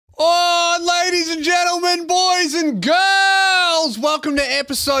and girls, welcome to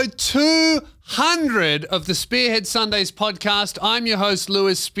episode 200 of the Spearhead Sundays podcast. I'm your host,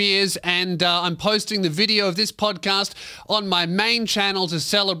 Lewis Spears, and I'm posting the video of this podcast on my main channel to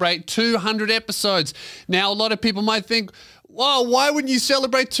celebrate 200 episodes. Now, a lot of people might think, wow, why wouldn't you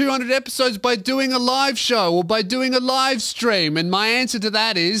celebrate 200 episodes by doing a live show or by doing a live stream? And my answer to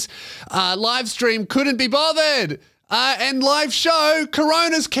that is live stream couldn't be bothered. And live show,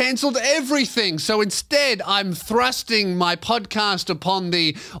 Corona's cancelled everything. So instead, I'm thrusting my podcast upon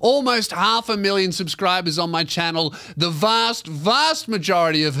the almost 500,000 subscribers on my channel, the vast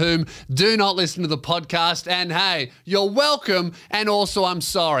majority of whom do not listen to the podcast. And hey, you're welcome. And also, I'm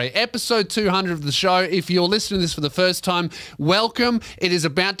sorry. Episode 200 of the show, if you're listening to this for the first time, welcome. It is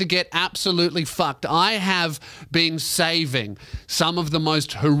about to get absolutely fucked. I have been saving some of the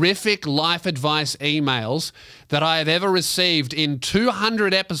most horrific life advice emails that I have ever received in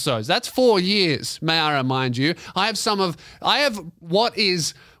 200 episodes. That's 4 years, may I remind you. I'm going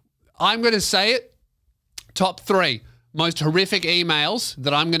to say it, top 3 most horrific emails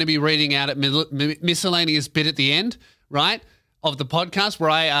that I'm going to be reading out at miscellaneous bit at the end, right, of the podcast where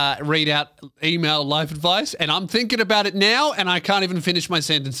I read out email life advice, and I'm thinking about it now and I can't even finish my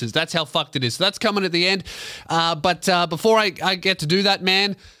sentences. That's how fucked it is. So that's coming at the end. But before I get to do that,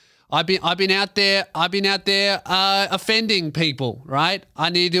 man, I've been out there offending people, right? I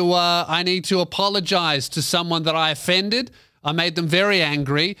need to apologize to someone that I offended. I made them very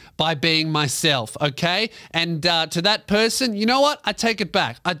angry by being myself, okay? And to that person, you know what? I take it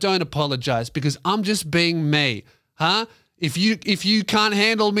back. I don't apologize because I'm just being me, huh? If you can't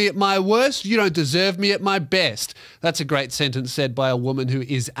handle me at my worst, you don't deserve me at my best. That's a great sentence said by a woman who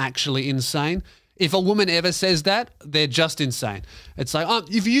is actually insane. If a woman ever says that, they're just insane. It's like, oh,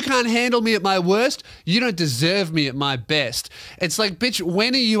 if you can't handle me at my worst, you don't deserve me at my best. It's like, bitch,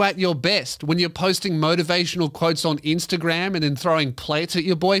 when are you at your best? When you're posting motivational quotes on Instagram and then throwing plates at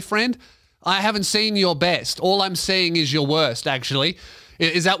your boyfriend? I haven't seen your best. All I'm seeing is your worst, actually.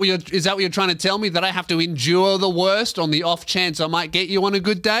 Is that what you're trying to tell me? That I have to endure the worst on the off chance I might get you on a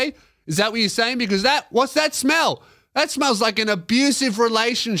good day? Is that what you're saying? Because what's that smell? That smells like an abusive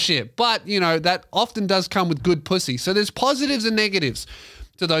relationship, but, you know, that often does come with good pussy. So there's positives and negatives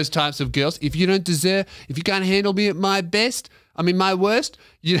to those types of girls. If you can't handle me at my best, my worst,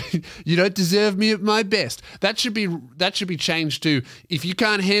 you don't deserve me at my best. That should be changed to, if you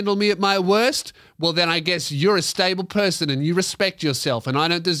can't handle me at my worst, well, then I guess you're a stable person and you respect yourself and I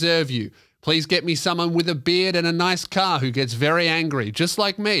don't deserve you. Please get me someone with a beard and a nice car who gets very angry, just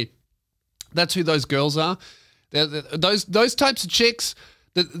like me. That's who those girls are. Those types of chicks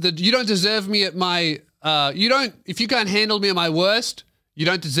that you don't deserve me at my if you can't handle me at my worst, you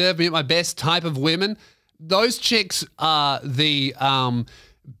don't deserve me at my best type of women. Those chicks are the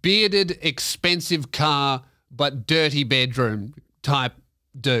bearded, expensive car but dirty bedroom type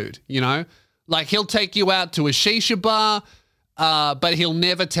dude, you know? Like, he'll take you out to a shisha bar, but he'll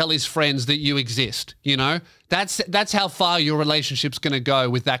never tell his friends that you exist, you know? That's how far your relationship's going to go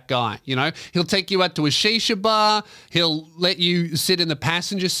with that guy, you know? He'll take you out to a shisha bar, he'll let you sit in the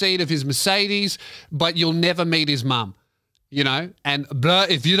passenger seat of his Mercedes, but you'll never meet his mum, you know? And, bruh,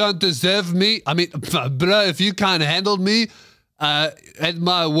 if you don't deserve me, bruh, if you can't handle me at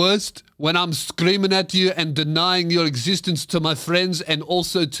my worst, when I'm screaming at you and denying your existence to my friends and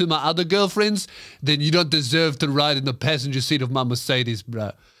also to my other girlfriends, then you don't deserve to ride in the passenger seat of my Mercedes,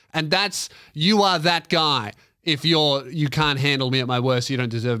 bruh. And you are that guy if you can't handle me at my worst, you don't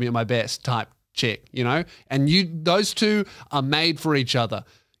deserve me at my best type chick, you know? And those two are made for each other,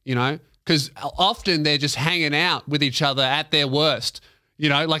 you know? Because often they're just hanging out with each other at their worst, you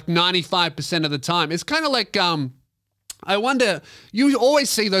know, like 95% of the time. It's kind of like, I wonder, you always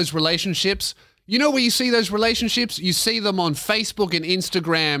see those relationships. You know where you see those relationships? You see them on Facebook and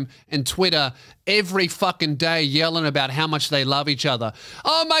Instagram and Twitter every fucking day yelling about how much they love each other.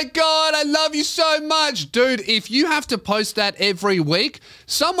 Oh my God, I love you so much. Dude, if you have to post that every week,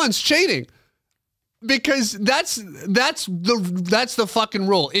 someone's cheating. Because that's the fucking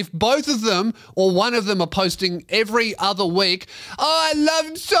rule. If both of them or one of them are posting every other week, oh, I love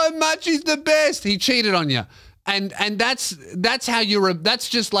him so much, he's the best, he cheated on you. And that's how that's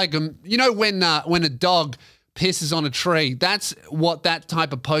just like, you know, when a dog pisses on a tree, that's what that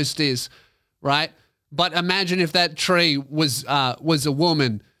type of post is, right? But imagine if that tree was a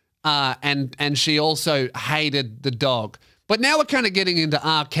woman and she also hated the dog. But now we're kind of getting into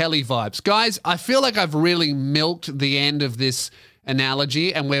R. Kelly vibes. Guys, I feel like I've really milked the end of this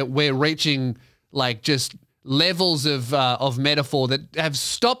analogy and we're reaching like just levels of metaphor that have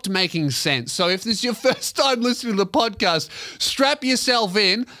stopped making sense. So if this is your first time listening to the podcast, strap yourself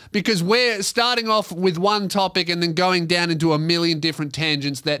in, because we're starting off with one topic and then going down into a million different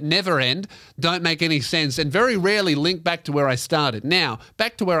tangents that never end, don't make any sense, and very rarely link back to where I started. Now,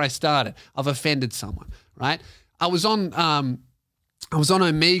 back to where I started. I've offended someone, right? I was on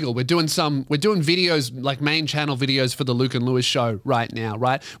Omegle. We're doing videos, like main channel videos for the Luke and Lewis show right now,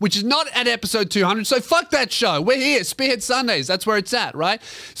 right? Which is not at episode 200, so fuck that show. We're here, Spearhead Sundays. That's where it's at, right?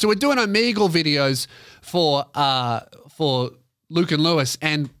 So we're doing Omegle videos for Luke and Lewis,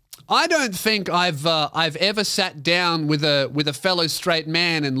 and I don't think I've ever sat down with a fellow straight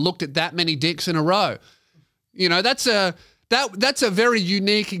man and looked at that many dicks in a row. You know, that's a very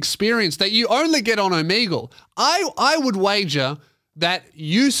unique experience that you only get on Omegle. I would wager that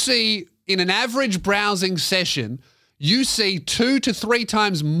you see in an average browsing session, you see 2 to 3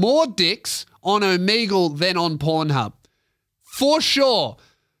 times more dicks on Omegle than on Pornhub. For sure.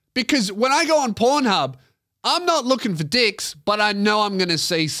 Because when I go on Pornhub, I'm not looking for dicks, but I know I'm going to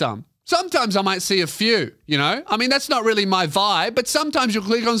see some. Sometimes I might see a few, you know? I mean, that's not really my vibe, but sometimes you'll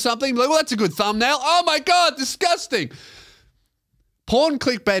click on something and be like, well, that's a good thumbnail. Oh my God, disgusting. Porn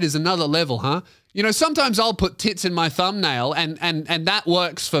clickbait is another level, huh? You know, sometimes I'll put tits in my thumbnail and that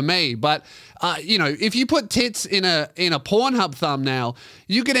works for me. But, you know, if you put tits in a Pornhub thumbnail,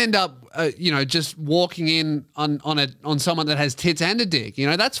 you could end up, you know, just walking in on someone that has tits and a dick. You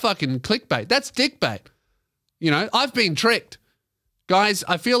know, that's fucking clickbait. That's dickbait. You know, I've been tricked. Guys,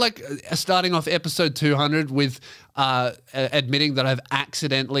 I feel like starting off episode 200 with admitting that I've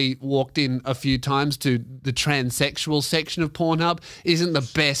accidentally walked in a few times to the transsexual section of Pornhub isn't the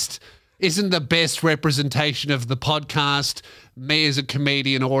best representation of the podcast, me as a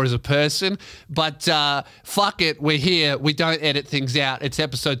comedian or as a person. But fuck it, we're here. We don't edit things out. It's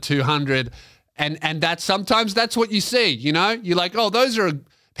episode 200. And sometimes that's what you see, you know? You're like, oh, those are a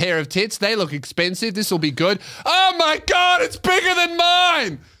pair of tits. They look expensive. This will be good. Oh my God, it's bigger than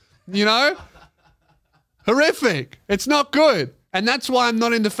mine. You know? Horrific. It's not good. And that's why I'm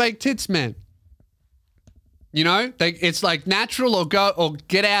not into fake tits, man. You know, it's like natural or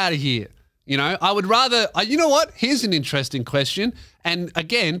get out of here. You know, I would rather, you know what? Here's an interesting question. And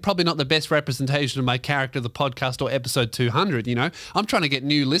again, probably not the best representation of my character, the podcast, or episode 200. You know, I'm trying to get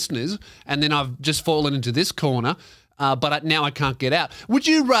new listeners and then I've just fallen into this corner. But now I can't get out. Would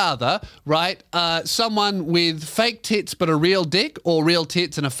you rather, right, someone with fake tits but a real dick, or real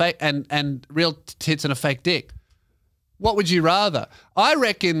tits and a fake and real tits and a fake dick? What would you rather? I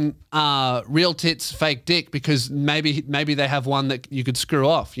reckon real tits, fake dick, because maybe they have one that you could screw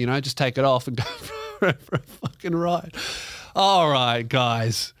off, you know, just take it off and go for a fucking ride. All right,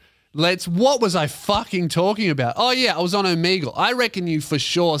 guys. What was I fucking talking about? Oh yeah, I was on Omegle. I reckon you for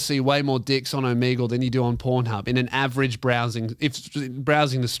sure see way more dicks on Omegle than you do on Pornhub in an average browsing, if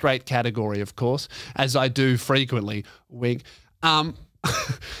browsing the straight category, of course, as I do frequently. Wink.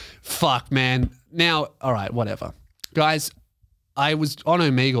 Fuck, man. Now, all right, whatever. Guys, I was on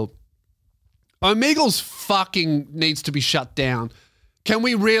Omegle. Omegle's fucking needs to be shut down. Can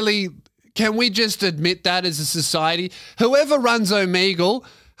we just admit that as a society? Whoever runs Omegle,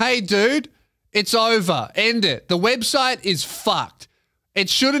 hey dude, it's over. End it. The website is fucked. It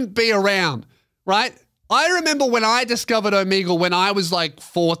shouldn't be around, right? I remember when I discovered Omegle when I was like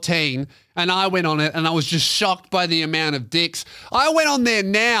 14 and I went on it and I was just shocked by the amount of dicks. I went on there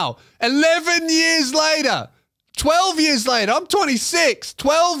now, 11 years later. 12 years later, I'm 26,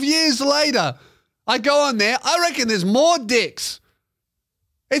 12 years later, I go on there, I reckon there's more dicks.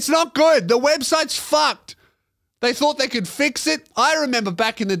 It's not good. The website's fucked. They thought they could fix it. I remember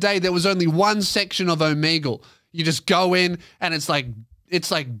back in the day, there was only one section of Omegle. You just go in and it's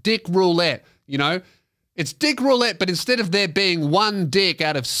like dick roulette, you know? It's dick roulette, but instead of there being one dick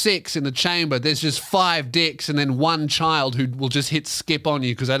out of 6 in the chamber, there's just 5 dicks and then one child who will just hit skip on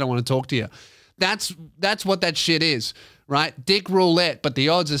you because they don't want to talk to you. That's what that shit is, right? Dick roulette, but the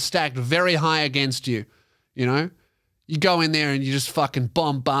odds are stacked very high against you, you know? You go in there and you're just fucking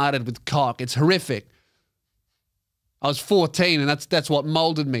bombarded with cock. It's horrific. I was 14 and that's what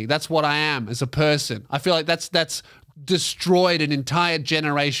molded me. That's what I am as a person. I feel like that's destroyed an entire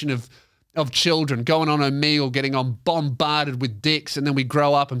generation of children going on Omegle, getting on bombarded with dicks, and then we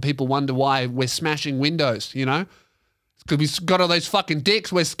grow up and people wonder why we're smashing windows, you know? Because we've got all those fucking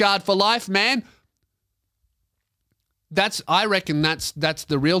dicks. We're scarred for life, man. I reckon that's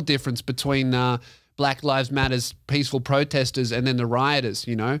the real difference between Black Lives Matter's peaceful protesters and then the rioters,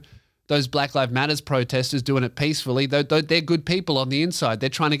 you know? Those Black Lives Matters protesters doing it peacefully, they're good people on the inside. They're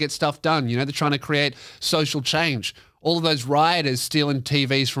trying to get stuff done, you know? They're trying to create social change. All of those rioters stealing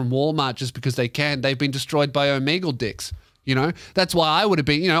TVs from Walmart just because they can, they've been destroyed by Omegle dicks. You know, that's why I would have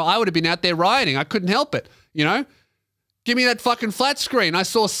been, I would have been out there rioting. I couldn't help it, Give me that fucking flat screen. I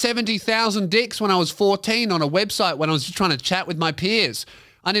saw 70,000 dicks when I was 14 on a website when I was just trying to chat with my peers.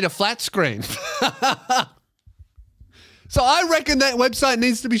 I need a flat screen. So I reckon that website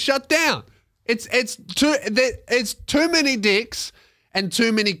needs to be shut down. It's too many dicks and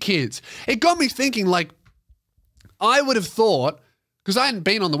too many kids. It got me thinking, like, I would have thought, because I hadn't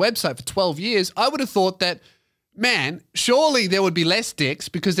been on the website for 12 years, I would have thought that, man, surely there would be less dicks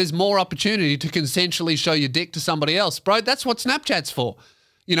because there's more opportunity to consensually show your dick to somebody else. Bro, that's what Snapchat's for,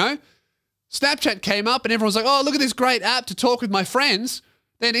 Snapchat came up and everyone's like, oh, look at this great app to talk with my friends.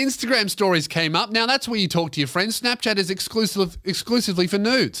 Then Instagram stories came up. Now that's where you talk to your friends. Snapchat is exclusively for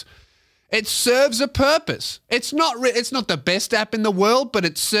nudes. It serves a purpose. It's not the best app in the world, but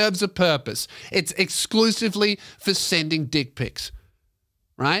it serves a purpose. It's exclusively for sending dick pics,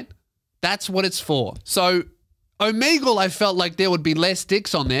 right? That's what it's for. So Omegle, I felt like there would be less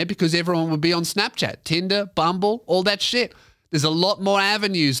dicks on there because everyone would be on Snapchat, Tinder, Bumble, all that shit. There's a lot more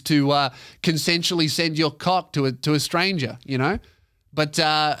avenues to consensually send your cock to a stranger, But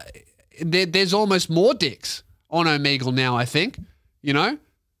there's almost more dicks on Omegle now, I think,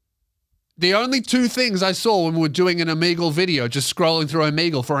 The only two things I saw when we were doing an Omegle video, just scrolling through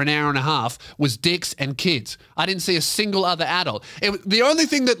Omegle for an hour and a half, was dicks and kids. I didn't see a single other adult. The only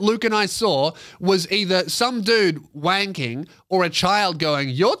thing that Luke and I saw was either some dude wanking or a child going,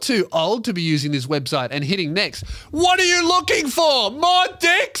 you're too old to be using this website, and hitting next. What are you looking for? More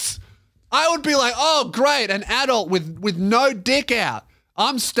dicks? I would be like, oh, great, an adult with no dick out.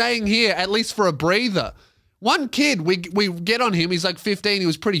 I'm staying here at least for a breather. One kid, we get on him. He's like 15. He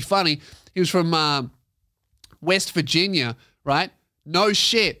was pretty funny. He was from West Virginia, right? No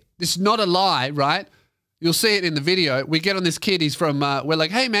shit. This is not a lie, right? You'll see it in the video. We get on this kid. He's from, we're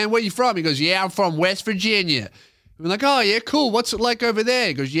like, hey, man, where you from? He goes, yeah, I'm from West Virginia. We're like, oh, yeah, cool. What's it like over there?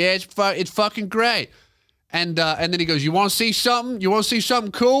 He goes, yeah, it's fucking great. And then he goes, you want to see something? You want to see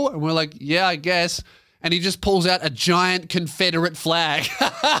something cool? And we're like, yeah, I guess. And he just pulls out a giant Confederate flag.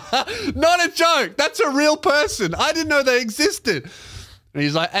 Not a joke. That's a real person. I didn't know they existed. And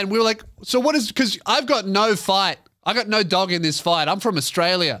he's like, and we were like, so what is, because I've got no fight. I got no dog in this fight. I'm from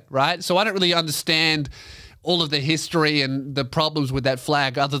Australia, right? So I don't really understand all of the history and the problems with that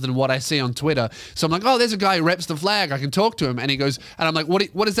flag other than what I see on Twitter. So I'm like, oh, there's a guy who reps the flag. I can talk to him. And he goes, and I'm like,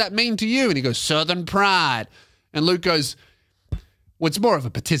 what does that mean to you? And he goes, Southern pride. And Luke goes, well, it's more of a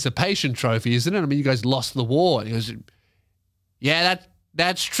participation trophy, isn't it? I mean, you guys lost the war. And he goes, yeah,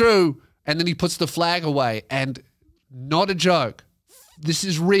 that's true. And then he puts the flag away. And not a joke. This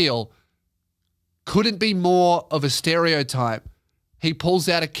is real. Couldn't be more of a stereotype. He pulls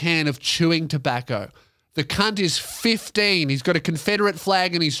out a can of chewing tobacco. The cunt is 15. He's got a Confederate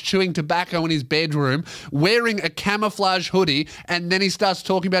flag and he's chewing tobacco in his bedroom, wearing a camouflage hoodie, and then he starts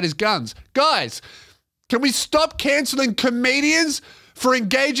talking about his guns. Guys, can we stop canceling comedians for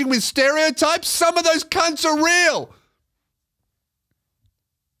engaging with stereotypes? Some of those cunts are real.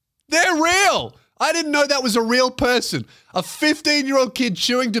 They're real. I didn't know that was a real person. A 15-year-old kid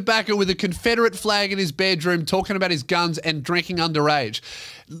chewing tobacco with a Confederate flag in his bedroom, talking about his guns and drinking underage.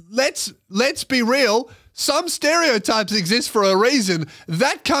 Let's be real. Some stereotypes exist for a reason.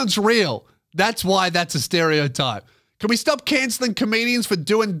 That cunt's real. That's why that's a stereotype. Can we stop canceling comedians for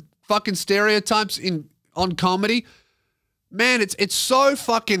doing fucking stereotypes on comedy? Man, it's so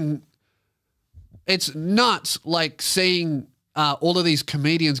fucking, it's nuts, like seeing all of these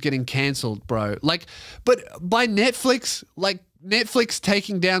comedians getting cancelled, bro. Like, but by Netflix, like Netflix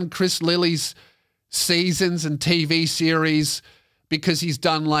taking down Chris Lilly's seasons and TV series because he's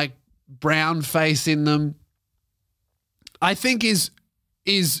done like brown face in them, I think is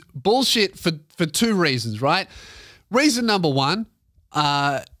bullshit for two reasons, right? Reason number one,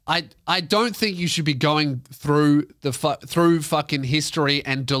 I don't think you should be going through through fucking history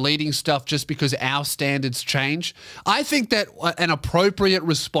and deleting stuff just because our standards change. I think that an appropriate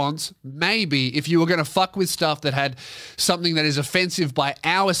response, maybe if you were going to fuck with stuff that had something that is offensive by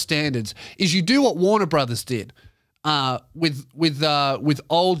our standards, is you do what Warner Brothers did with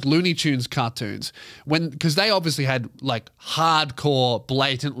old Looney Tunes cartoons, because they obviously had like hardcore,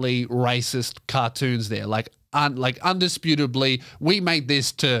 blatantly racist cartoons there, like undisputably, we made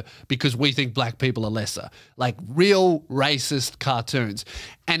this because we think black people are lesser, like real racist cartoons.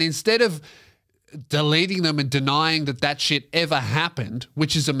 And instead of deleting them and denying that shit ever happened,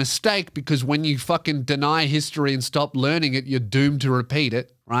 which is a mistake because when you fucking deny history and stop learning it, you're doomed to repeat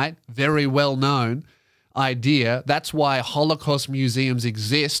it, right? Very well known idea. That's why Holocaust museums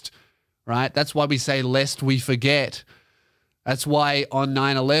exist right? That's why we say, lest we forget. That's why on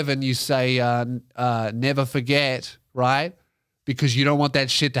 9/11 you say, never forget, right? Because you don't want that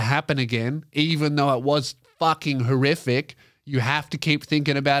shit to happen again, even though it was fucking horrific. You have to keep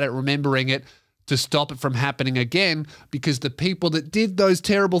thinking about it, remembering it to stop it from happening again, because the people that did those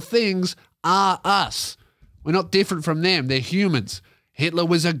terrible things are us. We're not different from them. They're humans. Hitler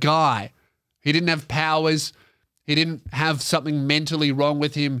was a guy. He didn't have powers. He didn't have something mentally wrong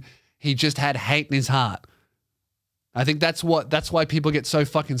with him. He just had hate in his heart. I think that's why people get so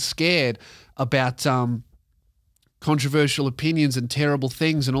fucking scared about controversial opinions and terrible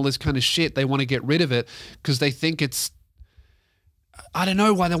things and all this kind of shit. They want to get rid of it because they think it's, I don't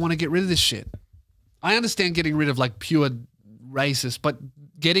know why they want to get rid of this shit. I understand getting rid of like pure racist, but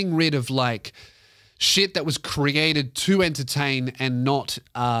getting rid of like shit that was created to entertain and not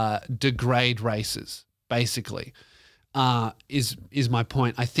degrade races, basically, is my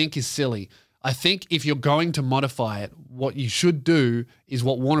point. I think is silly. I think if you're going to modify it, what you should do is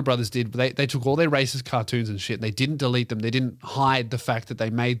what Warner Brothers did. They took all their racist cartoons and shit. They didn't delete them. They didn't hide the fact that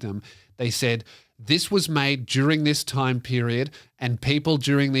they made them. They said, this was made during this time period and people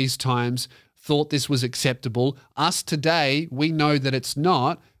during these times thought this was acceptable. Us today, we know that it's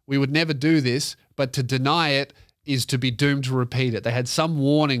not. We would never do this, but to deny it is to be doomed to repeat it. They had some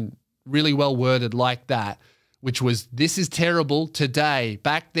warning really well worded like that, which was, this is terrible today.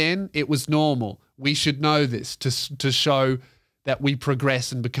 Back then, it was normal. We should know this to show that we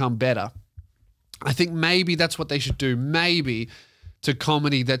progress and become better. I think maybe that's what they should do. Maybe to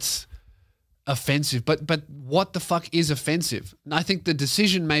comedy that's offensive. But what the fuck is offensive? And I think the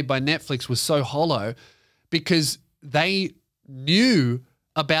decision made by Netflix was so hollow because they knew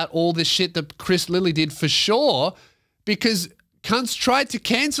about all this shit that Chris Lilly did for sure, because cunts tried to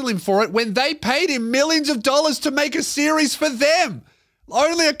cancel him for it when they paid him millions of dollars to make a series for them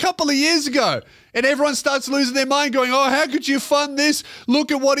only a couple of years ago. And everyone starts losing their mind going, oh, how could you fund this?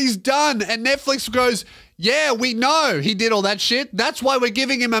 Look at what he's done. And Netflix goes, yeah, we know he did all that shit. That's why we're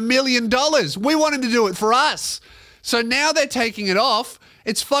giving him $1 million. We want him to do it for us. So now they're taking it off.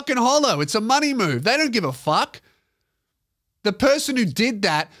 It's fucking hollow. It's a money move. They don't give a fuck. The person who did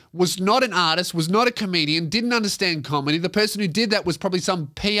that was not an artist, was not a comedian, didn't understand comedy. The person who did that was probably some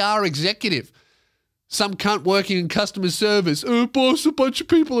PR executive, some cunt working in customer service. Oh, boss, a bunch of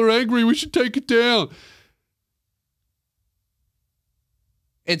people are angry. We should take it down.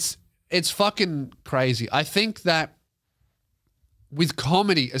 It's fucking crazy. I think that with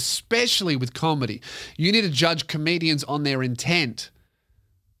comedy, especially with comedy, you need to judge comedians on their intent,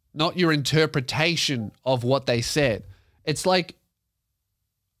 not your interpretation of what they said. It's like,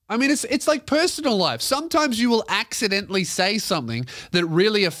 I mean, it's like personal life. Sometimes you will accidentally say something that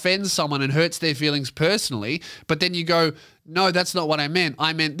really offends someone and hurts their feelings personally, but then you go, no, that's not what I meant.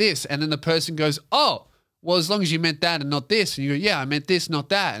 I meant this. And then the person goes, oh, well, as long as you meant that and not this. And you go, yeah, I meant this, not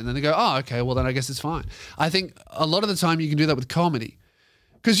that. And then they go, oh, okay, well, then I guess it's fine. I think a lot of the time you can do that with comedy.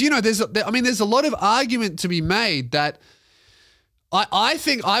 Because, you know, there's a lot of argument to be made that I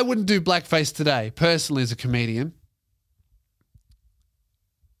think I wouldn't do blackface today, personally, as a comedian.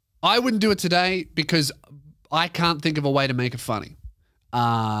 I wouldn't do it today because I can't think of a way to make it funny,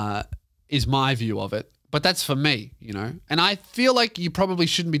 is my view of it. But that's for me, you know. And I feel like you probably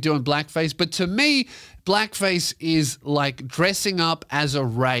shouldn't be doing blackface. But to me, blackface is like dressing up as a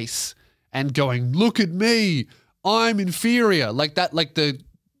race and going, look at me, I'm inferior. Like that, like the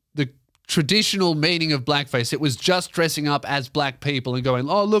traditional meaning of blackface. It was just dressing up as black people and going,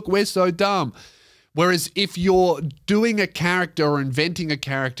 oh, look, we're so dumb. Whereas if you're doing a character or inventing a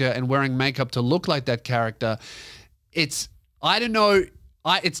character and wearing makeup to look like that character, it's, I don't know,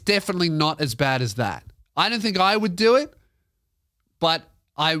 it's definitely not as bad as that. I don't think I would do it, but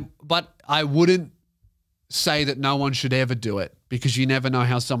I wouldn't say that no one should ever do it because you never know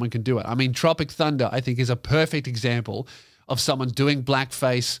how someone can do it. I mean, Tropic Thunder, I think, is a perfect example of someone doing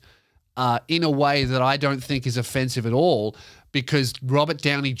blackface in a way that I don't think is offensive at all, because Robert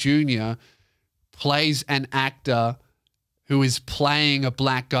Downey Jr. plays an actor who is playing a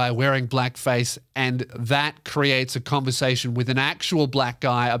black guy wearing blackface, and that creates a conversation with an actual black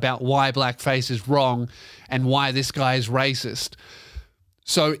guy about why blackface is wrong and why this guy is racist.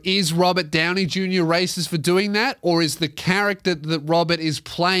 So is Robert Downey Jr. racist for doing that, or is the character that Robert is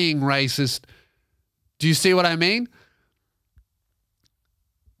playing racist? Do you see what I mean?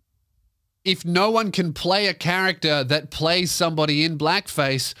 If no one can play a character that plays somebody in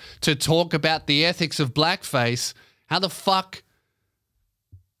blackface to talk about the ethics of blackface, how the fuck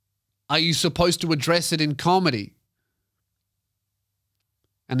are you supposed to address it in comedy?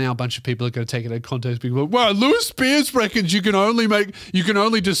 And now a bunch of people are going to take it out of context. People are like, wow, Louis Spears reckons you can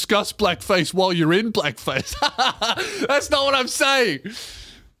only discuss blackface while you're in blackface. That's not what I'm saying.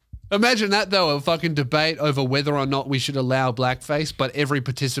 Imagine that, though, a fucking debate over whether or not we should allow blackface, but every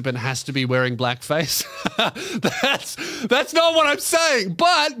participant has to be wearing blackface. That's not what I'm saying,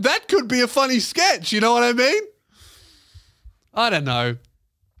 but that could be a funny sketch. You know what I mean? I don't know.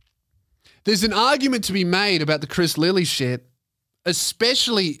 There's an argument to be made about the Chris Lilly shit,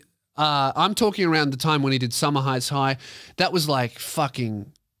 especially, I'm talking around the time when he did Summer Heights High. That was like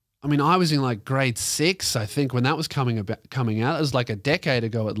fucking, I mean, I was in like grade 6, I think, when that was coming out. It was like a decade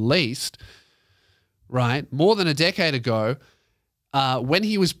ago at least, right? More than a decade ago, when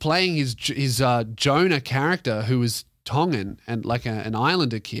he was playing his Jonah character, who was Tongan and like an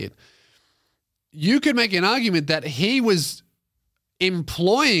Islander kid. You could make an argument that he was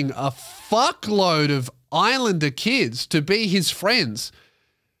employing a fuckload of Islander kids to be his friends.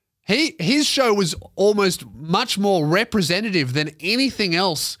 His show was almost much more representative than anything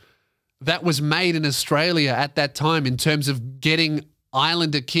else that was made in Australia at that time in terms of getting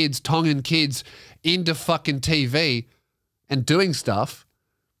Islander kids, Tongan kids into fucking TV and doing stuff.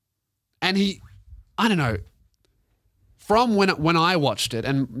 And I don't know, from when I watched it,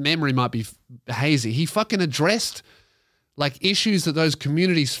 and memory might be hazy, he fucking addressed like issues that those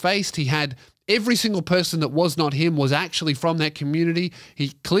communities faced. He had every single person that was not him was actually from that community. He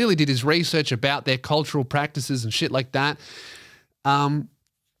clearly did his research about their cultural practices and shit like that.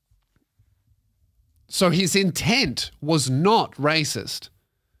 So his intent was not racist.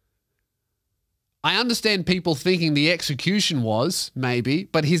 I understand people thinking the execution was, maybe,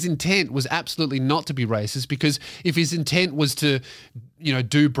 but his intent was absolutely not to be racist, because if his intent was to, you know,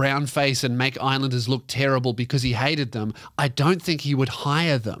 do brownface and make Islanders look terrible because he hated them, I don't think he would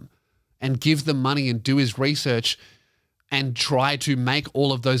hire them and give them money and do his research and try to make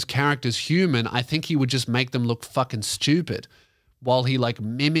all of those characters human. I think he would just make them look fucking stupid while he like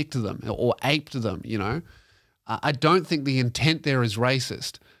mimicked them or aped them, you know? I don't think the intent there is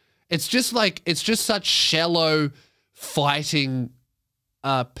racist. It's just such shallow fighting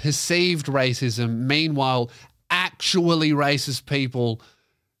perceived racism. Meanwhile, actually racist people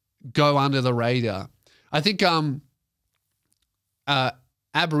go under the radar. I think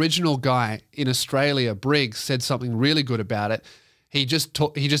Aboriginal guy in Australia, Briggs, said something really good about it. He just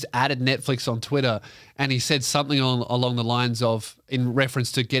added Netflix on Twitter, and he said something along the lines of, in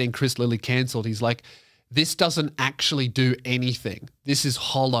reference to getting Chris Lilly cancelled, he's like, this doesn't actually do anything. This is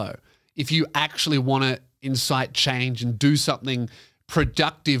hollow. If you actually want to incite change and do something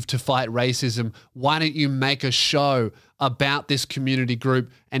productive to fight racism, why don't you make a show about this community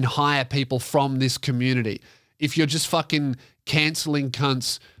group and hire people from this community? If you're just fucking cancelling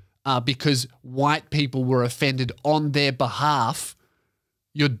cunts because white people were offended on their behalf,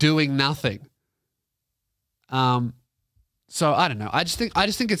 you're doing nothing. So I don't know. I just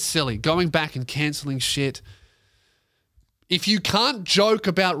think it's silly going back and cancelling shit. If you can't joke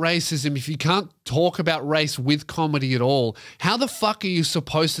about racism, if you can't talk about race with comedy at all, how the fuck are you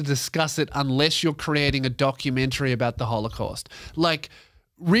supposed to discuss it unless you're creating a documentary about the Holocaust? Like,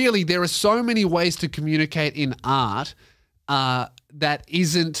 really, there are so many ways to communicate in art that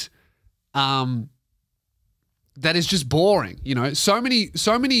isn't that is just boring, you know? So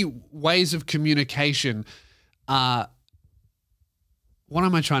many ways of communication. What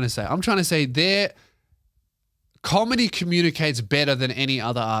am I trying to say? I'm trying to say comedy communicates better than any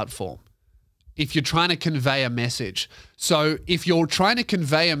other art form if you're trying to convey a message. So if you're trying to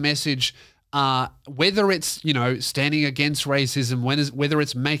convey a message, whether it's, you know, standing against racism, whether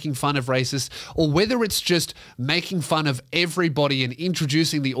it's making fun of racists, or whether it's just making fun of everybody and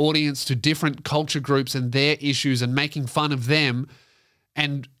introducing the audience to different culture groups and their issues and making fun of them,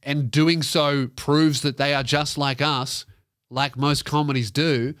 and doing so proves that they are just like us, like most comedies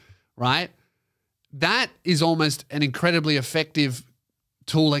do, right? That is almost an incredibly effective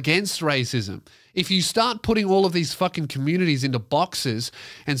tool against racism. If you start putting all of these fucking communities into boxes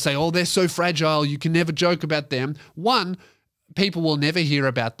and say, oh, they're so fragile, you can never joke about them. One, people will never hear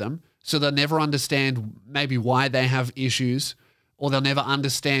about them, so they'll never understand maybe why they have issues, or they'll never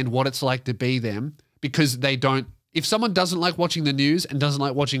understand what it's like to be them, because they don't. If someone doesn't like watching the news and doesn't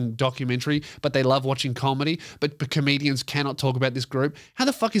like watching documentary, but they love watching comedy, but comedians cannot talk about this group, how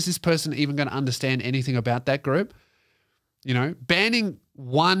the fuck is this person even going to understand anything about that group? You know, banning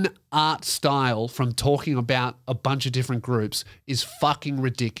one art style from talking about a bunch of different groups is fucking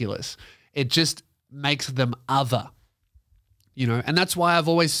ridiculous. It just makes them other, you know? And that's why I've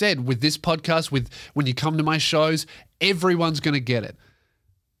always said with this podcast, when you come to my shows, everyone's going to get it.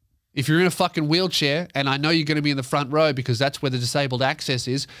 If you're in a fucking wheelchair, and I know you're going to be in the front row because that's where the disabled access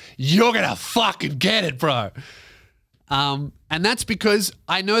is, you're going to fucking get it, bro. And that's because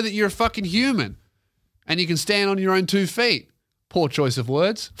I know that you're a fucking human and you can stand on your own 2 feet. Poor choice of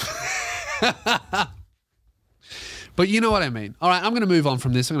words. But you know what I mean. All right, I'm going to move on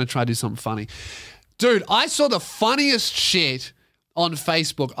from this. I'm going to try to do something funny. Dude, I saw the funniest shit on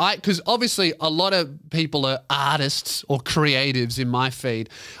Facebook. Because obviously a lot of people are artists or creatives in my feed.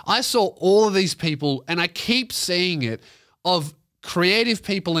 I saw all of these people, and I keep seeing it, of creative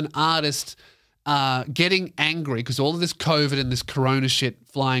people and artists getting angry because all of this COVID and this corona shit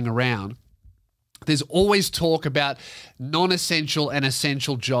flying around. There's always talk about non-essential and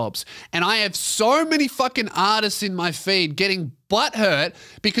essential jobs. And I have so many fucking artists in my feed getting butthurt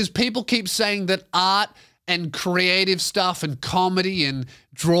because people keep saying that art and creative stuff and comedy and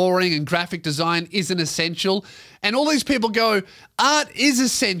drawing and graphic design isn't essential. And all these people go, art is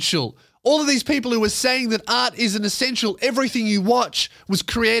essential. All of these people who are saying that art isn't essential, everything you watch was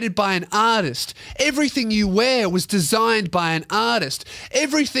created by an artist. Everything you wear was designed by an artist.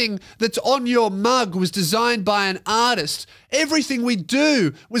 Everything that's on your mug was designed by an artist. Everything we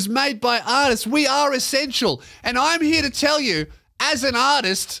do was made by artists. We are essential. And I'm here to tell you, as an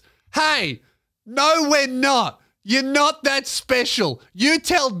artist, hey, no, we're not. You're not that special. You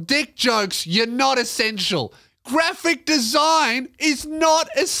tell dick jokes, you're not essential. Graphic design is not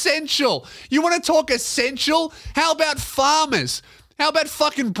essential. You want to talk essential? How about farmers? How about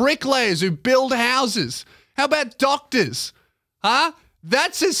fucking bricklayers who build houses? How about doctors? Huh?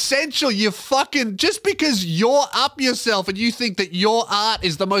 That's essential. You fucking, just because you're up yourself and you think that your art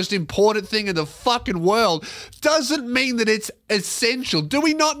is the most important thing in the fucking world doesn't mean that it's essential. Do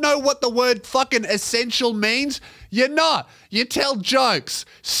we not know what the word fucking essential means? You're not. You tell jokes.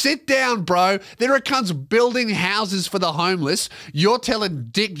 Sit down, bro. There are cunts building houses for the homeless. You're telling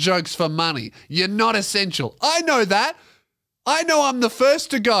dick jokes for money. You're not essential. I know that. I know I'm the first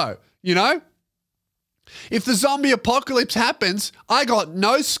to go, you know? If the zombie apocalypse happens, I got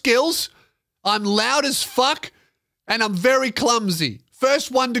no skills, I'm loud as fuck, and I'm very clumsy.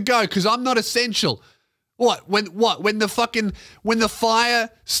 First one to go because I'm not essential. What? When the fire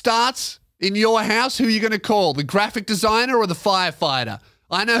starts in your house, who are you going to call? The graphic designer or the firefighter?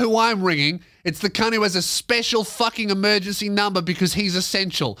 I know who I'm ringing. It's the cunt who has a special fucking emergency number because he's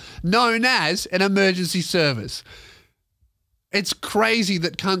essential, known as an emergency service. It's crazy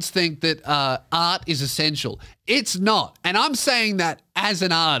that cunts think that art is essential. It's not. And I'm saying that as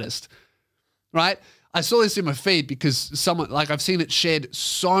an artist, right? I saw this in my feed because someone, like I've seen it shared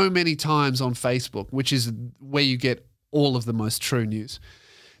so many times on Facebook, which is where you get all of the most true news.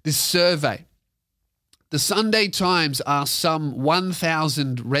 This survey. The Sunday Times asked some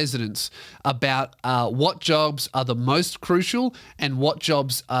 1,000 residents about what jobs are the most crucial and what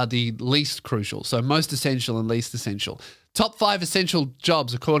jobs are the least crucial. So most essential and least essential. Top 5 essential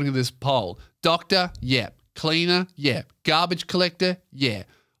jobs according to this poll. Doctor, yeah. Cleaner, yeah. Garbage collector, yeah.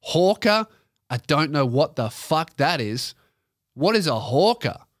 Hawker, I don't know what the fuck that is. What is a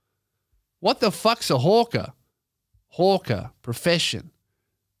hawker? What the fuck's a hawker? Hawker, profession.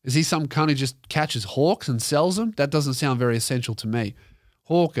 Is he some cunt who just catches hawks and sells them? That doesn't sound very essential to me.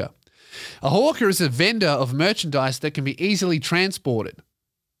 Hawker. A hawker is a vendor of merchandise that can be easily transported.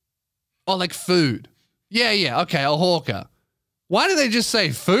 Oh, like food. Yeah, okay, a hawker. Why do they just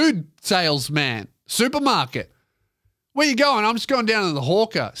say food salesman? Supermarket. Where you going? I'm just going down to the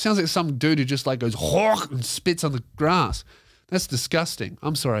hawker. Sounds like some dude who just like goes hawk and spits on the grass. That's disgusting.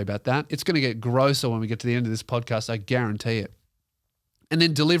 I'm sorry about that. It's going to get grosser when we get to the end of this podcast, I guarantee it. And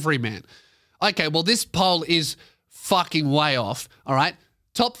then delivery man. Okay, well, this poll is fucking way off, all right?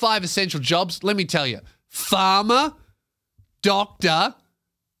 Top 5 essential jobs, let me tell you. Farmer, doctor,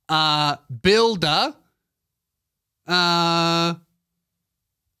 builder,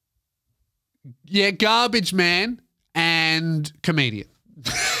 garbage man and comedian.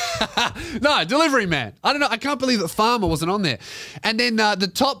 No, delivery man. I don't know. I can't believe that farmer wasn't on there. And then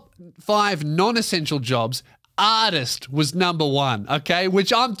the top 5 non-essential jobs, artist was number 1, okay,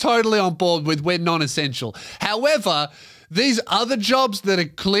 which I'm totally on board with. We're non-essential. However, these other jobs that are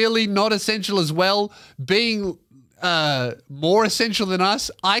clearly not essential as well, being more essential than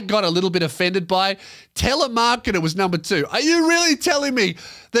us, I got a little bit offended by. Telemarketer was number 2. Are you really telling me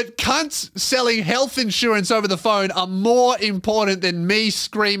that cunts selling health insurance over the phone are more important than me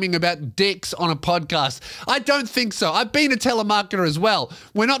screaming about dicks on a podcast? I don't think so. I've been a telemarketer as well.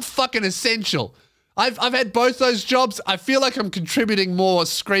 We're not fucking essential. I've had both those jobs. I feel like I'm contributing more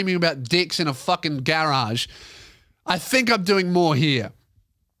screaming about dicks in a fucking garage. I think I'm doing more here.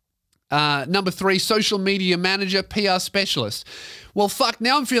 Number 3, social media manager, PR specialist. Well, fuck,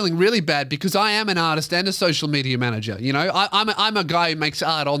 now I'm feeling really bad because I am an artist and a social media manager. You know, I'm a guy who makes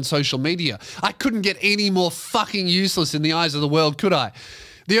art on social media. I couldn't get any more fucking useless in the eyes of the world, could I?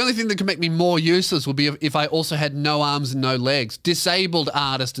 The only thing that could make me more useless would be if I also had no arms and no legs. Disabled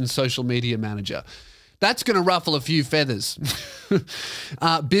artist and social media manager. That's going to ruffle a few feathers.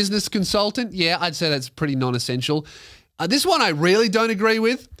 Business consultant, yeah, I'd say that's pretty non-essential. This one I really don't agree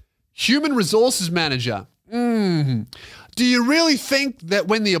with. Human resources manager. Do you really think that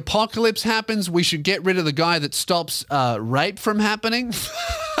when the apocalypse happens, we should get rid of the guy that stops rape from happening?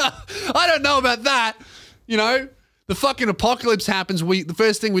 I don't know about that. You know, the fucking apocalypse happens. The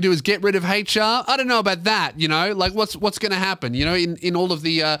first thing we do is get rid of HR. I don't know about that. You know, like what's going to happen? You know, in all of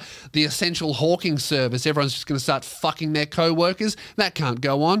the essential hawking service, everyone's just going to start fucking their co-workers. That can't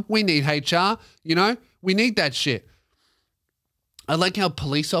go on. We need HR. You know, we need that shit. I like how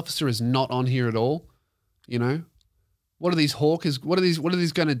police officer is not on here at all. You know. What are these hawkers? What are these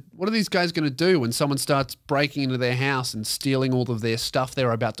guys gonna do when someone starts breaking into their house and stealing all of their stuff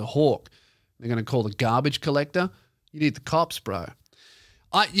they're about to hawk? They're gonna call the garbage collector. You need the cops, bro.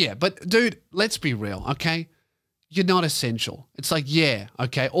 Yeah, but dude, let's be real, okay? You're not essential. It's like, yeah,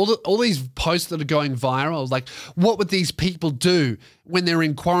 okay. All these posts that are going viral, like, what would these people do when they're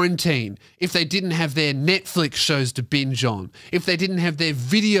in quarantine if they didn't have their Netflix shows to binge on, if they didn't have their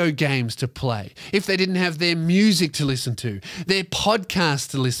video games to play, if they didn't have their music to listen to, their podcasts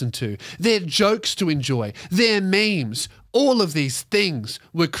to listen to, their jokes to enjoy, their memes? All of these things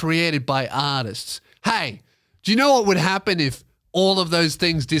were created by artists. Hey, do you know what would happen if all of those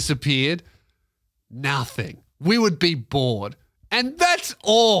things disappeared? Nothing. We would be bored. And that's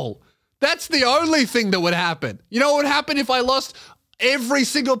all. That's the only thing that would happen. You know what would happen if I lost every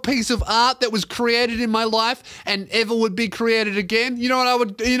single piece of art that was created in my life and ever would be created again? You know what I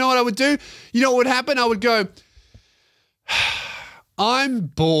would do? You know what would happen? I would go, I'm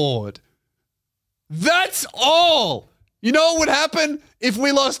bored. That's all. You know what would happen if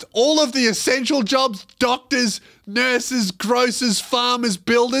we lost all of the essential jobs, doctors, nurses, grocers, farmers,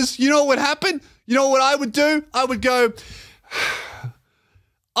 builders? You know what would happen? You know what I would do? I would go,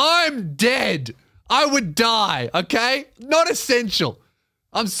 I'm dead. I would die, okay? Not essential.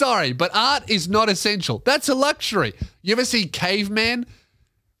 I'm sorry, but art is not essential. That's a luxury. You ever see caveman,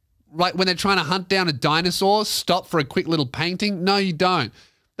 right, when they're trying to hunt down a dinosaur, stop for a quick little painting? No, you don't.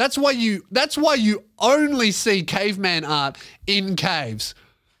 That's why you only see caveman art in caves.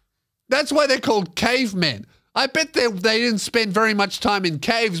 That's why they're called cavemen. I bet they didn't spend very much time in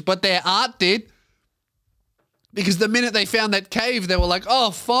caves, but their art did. Because the minute they found that cave, they were like,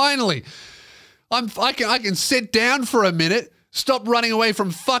 oh, finally, I can sit down for a minute, stop running away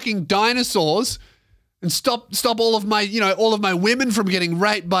from fucking dinosaurs, and stop all of my women from getting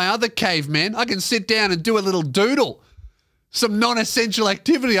raped by other cavemen. I can sit down and do a little doodle, some non-essential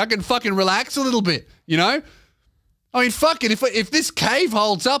activity. I can fucking relax a little bit, you know? I mean, fuck it. If this cave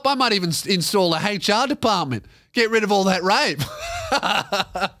holds up, I might even install a HR department. Get rid of all that rape.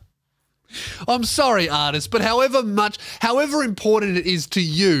 I'm sorry, artists, but however important it is to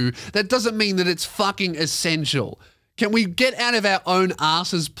you, that doesn't mean that it's fucking essential. Can we get out of our own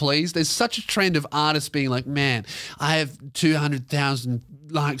asses, please? There's such a trend of artists being like, man, I have 200,000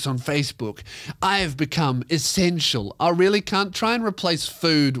 likes on Facebook. I have become essential. I really can't try and replace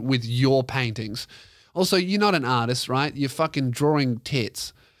food with your paintings. Also, you're not an artist, right? You're fucking drawing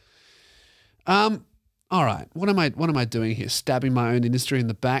tits. All right, what am I doing here? Stabbing my own industry in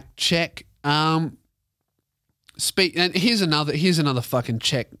the back. Check. And here's another fucking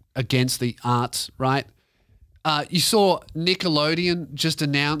check against the arts, right? You saw Nickelodeon just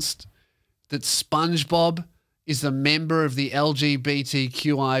announced that SpongeBob is a member of the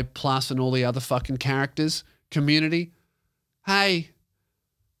LGBTQI plus and all the other fucking characters community. Hey,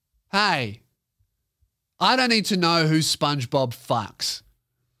 I don't need to know who SpongeBob fucks.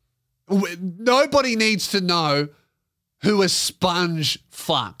 Nobody needs to know who a sponge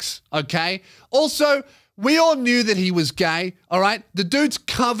fucks, okay? Also, we all knew that he was gay, all right? The dude's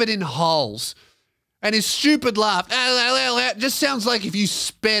covered in holes. And his stupid laugh just sounds like if you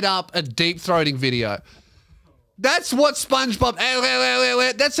sped up a deep-throating video. That's what SpongeBob...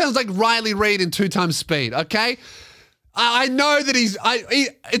 That sounds like Riley Reid in 2 times speed, okay? I know that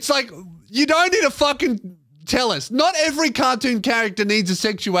it's like, you don't need to fucking... tell us. Not every cartoon character needs a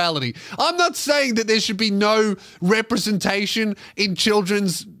sexuality. I'm not saying that there should be no representation in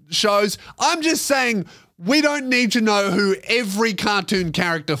children's shows. I'm just saying we don't need to know who every cartoon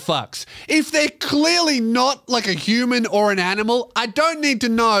character fucks. If they're clearly not like a human or an animal, I don't need to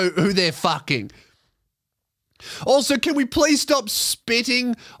know who they're fucking. Also, can we please stop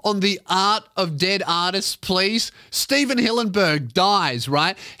spitting on the art of dead artists, please? Steven Hillenburg dies,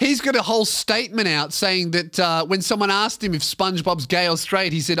 right? He's got a whole statement out saying that when someone asked him if SpongeBob's gay or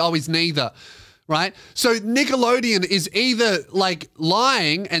straight, he said, oh, he's neither, right? So Nickelodeon is either like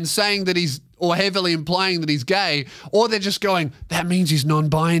lying and saying that he's, or heavily implying that he's gay, or they're just going, that means he's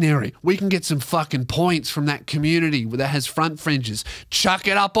non-binary. We can get some fucking points from that community that has front fringes. Chuck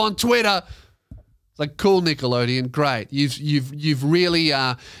it up on Twitter. Like, cool, Nickelodeon, great. You've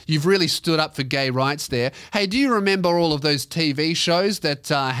really stood up for gay rights there. Hey, do you remember all of those TV shows that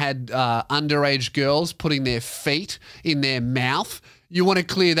had underage girls putting their feet in their mouth? You want to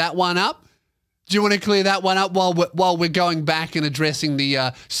clear that one up? Do you want to clear that one up while we're going back and addressing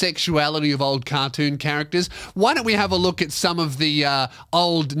the sexuality of old cartoon characters? Why don't we have a look at some of the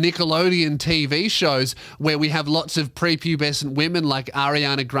old Nickelodeon TV shows where we have lots of prepubescent women like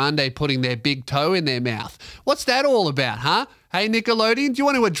Ariana Grande putting their big toe in their mouth? What's that all about, huh? Hey, Nickelodeon, do you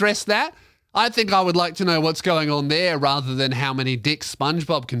want to address that? I think I would like to know what's going on there rather than how many dicks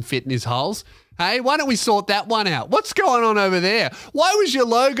SpongeBob can fit in his holes. Hey, why don't we sort that one out? What's going on over there? Why was your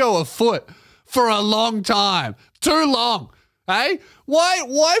logo a foot? For a long time. Too long. Hey?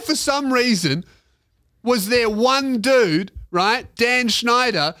 Why for some reason was there one dude, right? Dan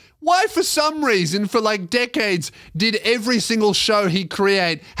Schneider. Why for some reason for like decades did every single show he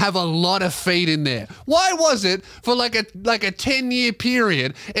create have a lot of feet in there? Why was it for like a 10-year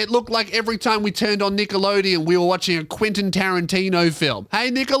period it looked like every time we turned on Nickelodeon we were watching a Quentin Tarantino film? Hey,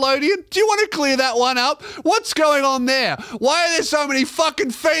 Nickelodeon, do you want to clear that one up? What's going on there? Why are there so many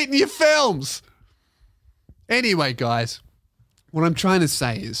fucking feet in your films? Anyway, guys, what I'm trying to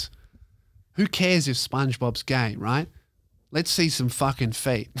say is, who cares if SpongeBob's gay, right? Let's see some fucking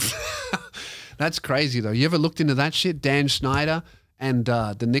feet. That's crazy, though. You ever looked into that shit? Dan Schneider and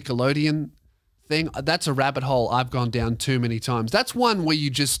the Nickelodeon thing? That's a rabbit hole I've gone down too many times. That's one where you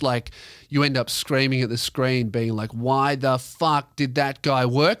just, like, you end up screaming at the screen being like, why the fuck did that guy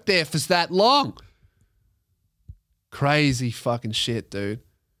work there for that long? Crazy fucking shit, dude.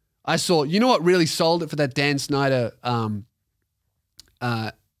 I saw, you know what really sold it for that Dan Schneider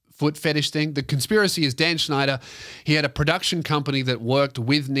foot fetish thing? The conspiracy is Dan Schneider, he had a production company that worked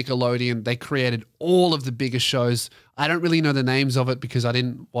with Nickelodeon. They created all of the biggest shows. I don't really know the names of it because I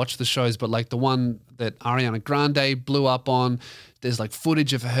didn't watch the shows, but like the one that Ariana Grande blew up on, there's like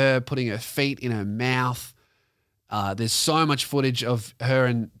footage of her putting her feet in her mouth. There's so much footage of her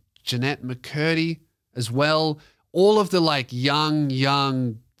and Jeanette McCurdy as well. All of the like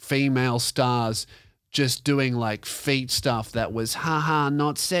young female stars just doing like feet stuff that was haha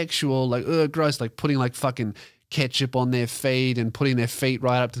not sexual, like gross, like putting like fucking ketchup on their feet and putting their feet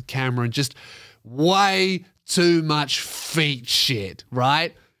right up to the camera and just way too much feet shit,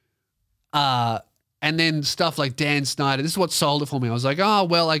 right? And then stuff like Dan Schneider, this is what sold it for me. I was like, oh,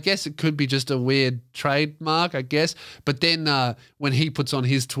 well, I guess it could be just a weird trademark, I guess. But then when he puts on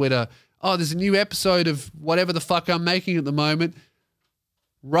his Twitter, oh, there's a new episode of whatever the fuck I'm making at the moment,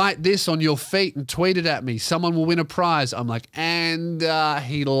 write this on your feet and tweet it at me. Someone will win a prize. I'm like, and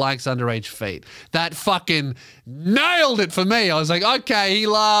he likes underage feet. That fucking nailed it for me. I was like, okay, he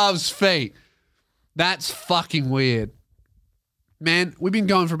loves feet. That's fucking weird. Man, we've been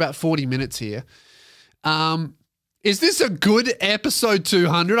going for about 40 minutes here. Is this a good episode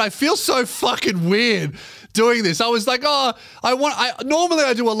 200? I feel so fucking weird doing this. I was like, oh, normally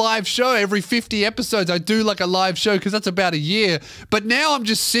I do a live show every 50 episodes. I do like a live show because that's about a year. But now I'm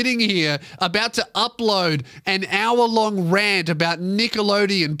just sitting here about to upload an hour-long rant about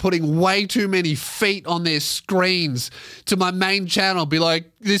Nickelodeon putting way too many feet on their screens to my main channel. Be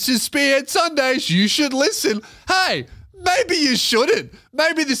like, this is Spearhead Sundays. You should listen. Hey, maybe you shouldn't.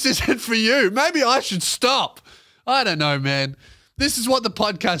 Maybe this isn't for you. Maybe I should stop. I don't know, man. This is what the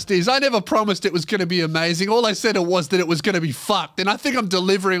podcast is. I never promised it was going to be amazing. All I said was that it was going to be fucked, and I think I'm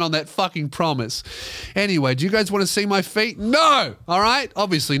delivering on that fucking promise. Anyway, do you guys want to see my feet? No! All right?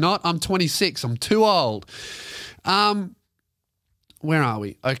 Obviously not. I'm 26. I'm too old. Where are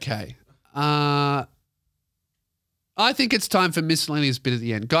we? Okay. I think it's time for miscellaneous bit at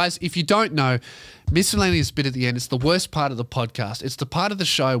the end. Guys, if you don't know, miscellaneous bit at the end, it's the worst part of the podcast. It's the part of the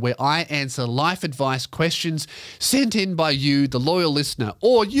show where I answer life advice questions sent in by you, the loyal listener,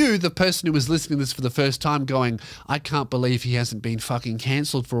 or you, the person who was listening to this for the first time going, I can't believe he hasn't been fucking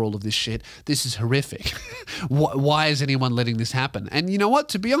cancelled for all of this shit. This is horrific. Why is anyone letting this happen? And you know what?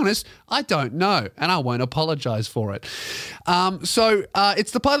 To be honest, I don't know, and I won't apologize for it. So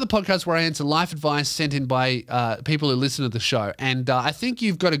it's the part of the podcast where I answer life advice sent in by people people who listen to the show, and I think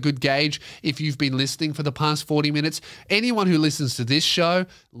you've got a good gauge if you've been listening for the past 40 minutes. Anyone who listens to this show,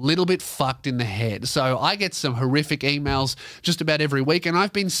 little bit fucked in the head. So I get some horrific emails just about every week, and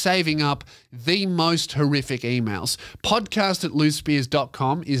I've been saving up the most horrific emails.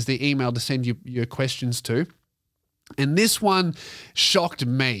 podcast@loosespears.com is the email to send you your questions to. And this one shocked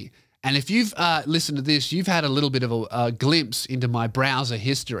me. And if you've listened to this, you've had a little bit of a glimpse into my browser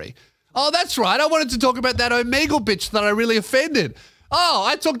history. Oh, that's right. I wanted to talk about that Omegle bitch that I really offended. Oh,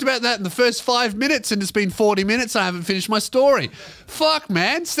 I talked about that in the first 5 minutes and it's been 40 minutes. I haven't finished my story. Fuck,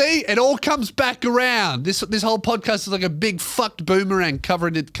 man. See, it all comes back around. This whole podcast is like a big fucked boomerang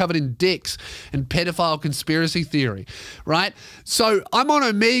covered in dicks and pedophile conspiracy theory, right? So I'm on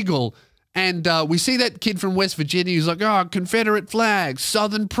Omegle. And we see that kid from West Virginia who's like, oh, Confederate flags,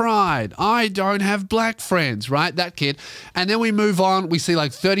 Southern pride. I don't have black friends, right? That kid. And then we move on. We see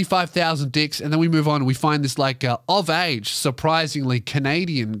like 35,000 dicks. And then we move on and we find this like of age, surprisingly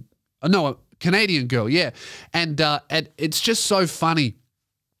Canadian girl, yeah. And it's just so funny.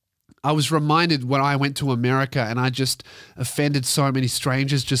 I was reminded when I went to America and I just offended so many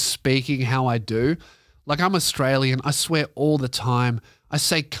strangers just speaking how I do. Like, I'm Australian. I swear all the time. I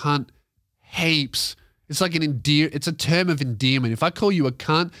say cunt heaps. It's like it's a term of endearment. If I call you a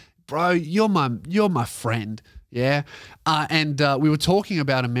cunt, bro, you're my friend. Yeah. And we were talking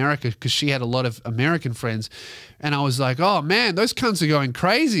about America because she had a lot of American friends. And I was like, oh man, those cunts are going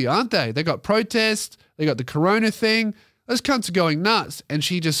crazy, aren't they? They got protests. They got the corona thing. Those cunts are going nuts. And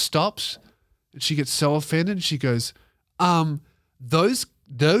she just stops and she gets so offended. And she goes, those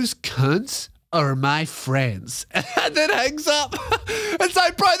cunts are my friends. And then hangs up. It's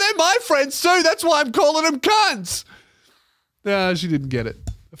like, bro, they're my friends too. That's why I'm calling them cunts. No, she didn't get it.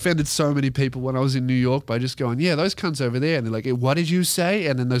 Offended so many people when I was in New York by just going, yeah, those cunts over there. And they're like, what did you say?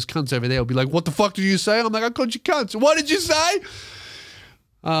 And then those cunts over there will be like, what the fuck did you say? And I'm like, I called you cunts. What did you say?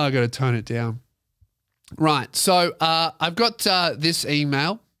 Oh, I got to tone it down. Right. So I've got this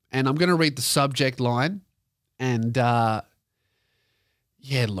email and I'm going to read the subject line. And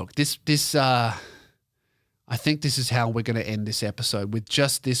yeah, look, this I think this is how we're going to end this episode, with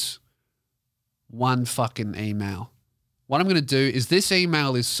just this one fucking email. What I'm going to do is, this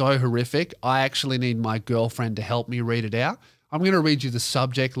email is so horrific, I actually need my girlfriend to help me read it out. I'm going to read you the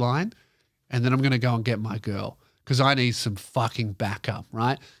subject line and then I'm going to go and get my girl because I need some fucking backup,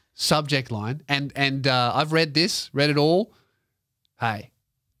 right? Subject line. And I've read it all. Hey,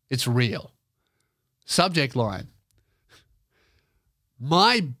 it's real. Subject line.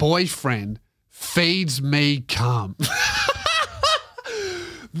 My boyfriend feeds me cum.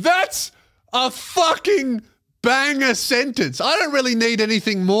 That's a fucking banger sentence. I don't really need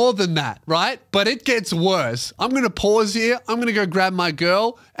anything more than that, right? But it gets worse. I'm going to pause here. I'm going to go grab my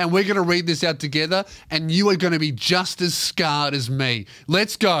girl and we're going to read this out together and you are going to be just as scarred as me.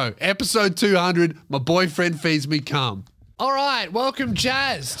 Let's go. Episode 200, my boyfriend feeds me cum. All right, welcome,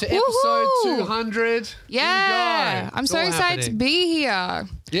 Jazz, to episode 200. Yeah, I'm so excited to be here.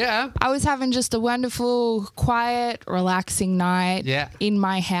 Yeah. I was having just a wonderful, quiet, relaxing night in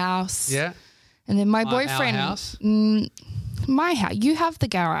my house. Yeah. And then my boyfriend. Our house? My house. You have the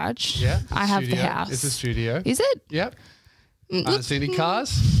garage. Yeah. I have the house. It's a studio. Is it? Yep. I don't see any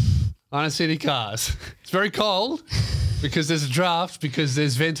cars. I don't see any cars. It's very cold. Because there's a draft, because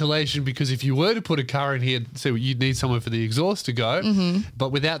there's ventilation, because if you were to put a car in here, so you'd need somewhere for the exhaust to go. But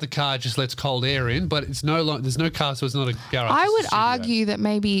without the car, it just lets cold air in. But it's there's no car, so it's not a garage. I would argue that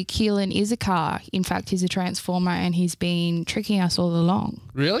maybe Keelan is a car. In fact, he's a transformer and he's been tricking us all along.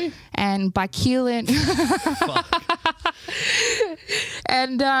 Really? And by Keelan...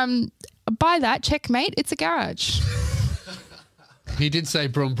 and by that, checkmate, it's a garage. He did say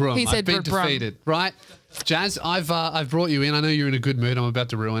brum brum. He said I've been brum. defeated, right? Jazz, I've brought you in. I know you're in a good mood. I'm about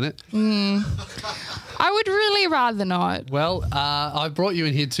to ruin it. I would really rather not. Well, I brought you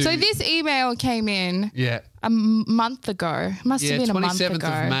in here to... So this email came in a month ago. Must have been a month ago.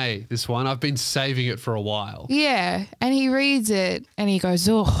 27th of May, this one. I've been saving it for a while. Yeah, and he reads it and he goes,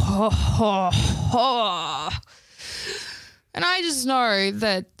 oh. And I just know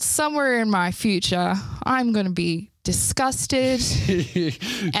that somewhere in my future, I'm going to be disgusted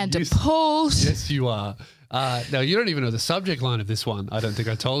and appalled. Yes, you are. Now, you don't even know the subject line of this one. I don't think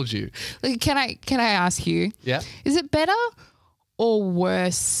I told you. Can I ask you? Yeah. Is it better or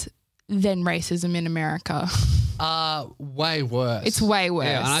worse than racism in America? Way worse. It's way worse.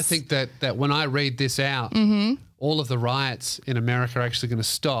 Yeah, and I think that when I read this out, all of the riots in America are actually going to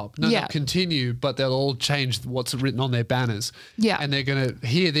stop. No, they'll continue, but they'll all change what's written on their banners. Yeah. And they're going to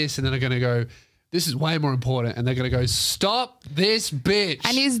hear this and then they're going to go, this is way more important. And they're going to go, stop this bitch.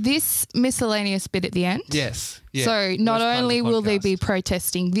 And is this miscellaneous bit at the end? Yes. Yeah. So not only will they be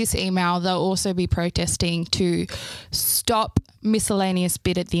protesting this email, they'll also be protesting to stop miscellaneous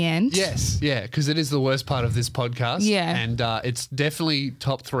bit at the end. Yes, yeah, because it is the worst part of this podcast. Yeah. And it's definitely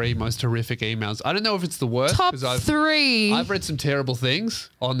top 3 most horrific emails. I don't know if it's the worst. Top 3. I've read some terrible things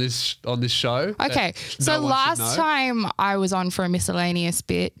on this show. Okay, so last time I was on for a miscellaneous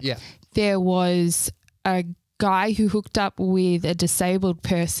bit, there was a guy who hooked up with a disabled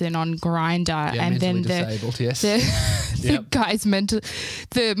person on Grindr, and then the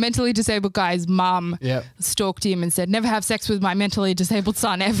mentally disabled guy's mum stalked him and said, "Never have sex with my mentally disabled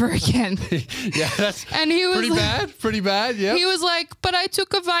son ever again." That's and he was pretty bad. Yeah, he was like, "But I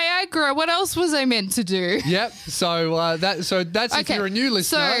took a Viagra. What else was I meant to do?" Yep. So that's if you're a new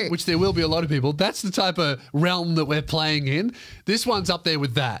listener, which there will be a lot of people, that's the type of realm that we're playing in. This one's up there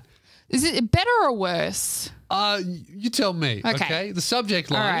with that. Is it better or worse? You tell me. Okay. The subject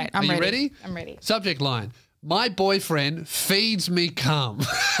line. All right, Are you ready? I'm ready. Subject line. My boyfriend feeds me cum.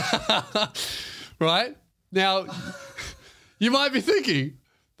 Right? Now, you might be thinking,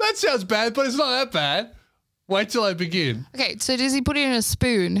 that sounds bad, but it's not that bad. Wait till I begin. Okay, so does he put it in a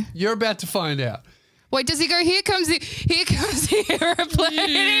spoon? You're about to find out. Wait, does he go, here comes the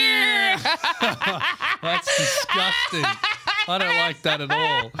airplane. That's disgusting. I don't like that at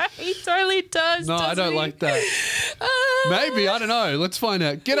all. He totally does. No, I don't like that. Maybe, I don't know. Let's find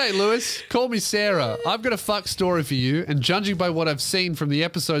out. G'day, Lewis. Call me Sarah. I've got a fuck story for you, and judging by what I've seen from the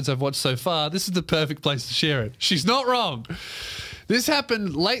episodes I've watched so far, this is the perfect place to share it. She's not wrong. This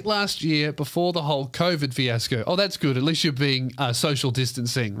happened late last year before the whole COVID fiasco. Oh, that's good. At least you're being social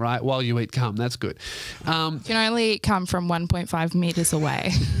distancing, right, while you eat cum. That's good. You can only eat cum from 1.5 metres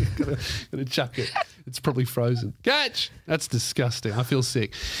away. Gotta chuck it. It's probably frozen. Catch! That's disgusting. I feel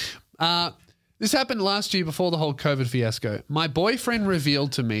sick. This happened last year before the whole COVID fiasco. My boyfriend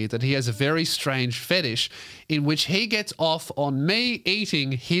revealed to me that he has a very strange fetish in which he gets off on me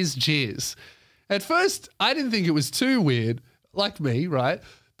eating his jizz. At first, I didn't think it was too weird, like me, right?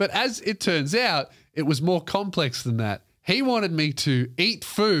 But as it turns out, it was more complex than that. He wanted me to eat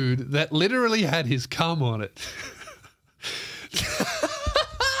food that literally had his cum on it.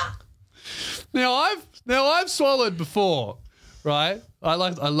 Now I've swallowed before, right? I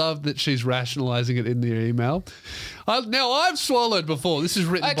love that she's rationalizing it in the email. I've swallowed before. This is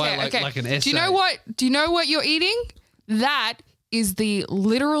written by like an essay. Do you know what you're eating? That is the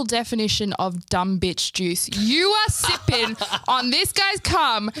literal definition of dumb bitch juice. You are sipping on this guy's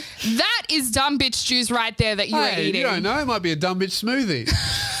cum. That is dumb bitch juice right there that you are eating. You don't know. It might be a dumb bitch smoothie.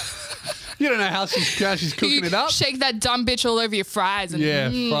 You don't know how she's cooking it up. Shake that dumb bitch all over your fries.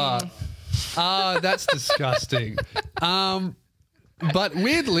 And, fuck. That's disgusting. But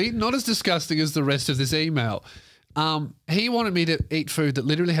weirdly, not as disgusting as the rest of this email. He wanted me to eat food that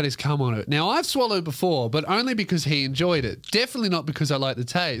literally had his cum on it. Now, I've swallowed before, but only because he enjoyed it. Definitely not because I like the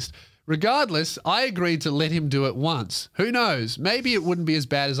taste. Regardless, I agreed to let him do it once. Who knows? Maybe it wouldn't be as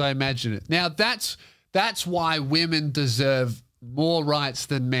bad as I imagine it. Now, that's why women deserve more rights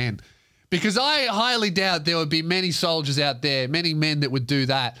than men. Because I highly doubt there would be many soldiers out there, many men that would do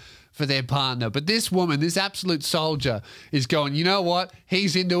that for their partner. But this woman, this absolute soldier, is going, you know what?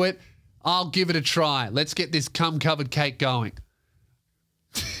 He's into it. I'll give it a try. Let's get this cum-covered cake going.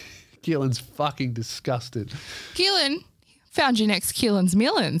 Keelan's fucking disgusted. Keelan, found you next Keelan's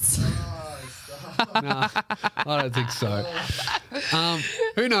Millins. No, I don't think so.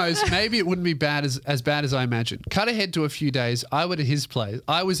 Who knows? Maybe it wouldn't be as bad as I imagined. Cut ahead to a few days. I was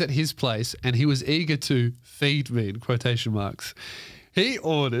at his place, and he was eager to feed me, in quotation marks. He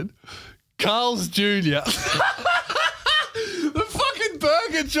ordered Carl's Jr. The fucking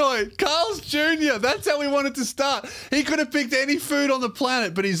burger joint, Carl's Jr. That's how we wanted to start. He could have picked any food on the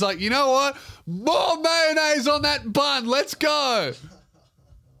planet, but he's like, you know what? More mayonnaise on that bun. Let's go.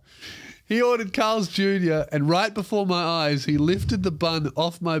 He ordered Carl's Jr. and right before my eyes, he lifted the bun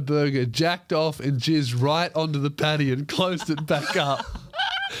off my burger, jacked off and jizzed right onto the patty and closed it back up.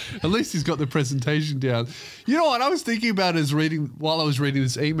 At least he's got the presentation down. You know what? I was thinking about it while I was reading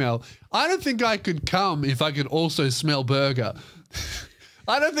this email. I don't think I could come if I could also smell burger.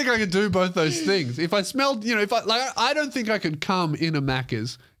 I don't think I could do both those things. If I smelled, I don't think I could come in a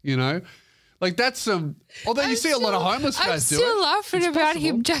Macca's, Like that's some. Although you see a lot of homeless guys do it. I'm still laughing about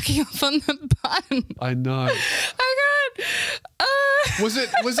him jacking off on the bun. I know. Oh God. Was it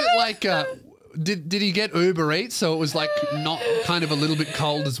like? Did he get Uber Eats so it was like not kind of a little bit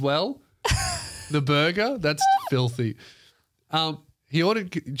cold as well? The burger, that's filthy. He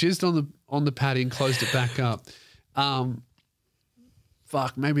ordered jizzed on the patty and closed it back up.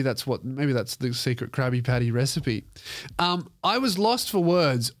 Fuck, maybe that's the secret Krabby Patty recipe. I was lost for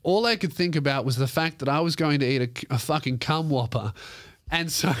words. All I could think about was the fact that I was going to eat a fucking cum whopper. And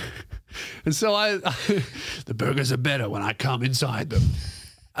so I the burgers are better when I come inside them.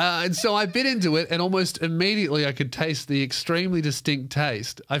 And so I bit into it, and almost immediately I could taste the extremely distinct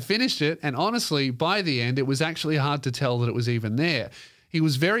taste. I finished it, and honestly, by the end, it was actually hard to tell that it was even there. He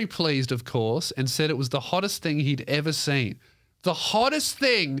was very pleased, of course, and said it was the hottest thing he'd ever seen. The hottest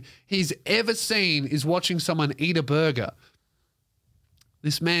thing he's ever seen is watching someone eat a burger.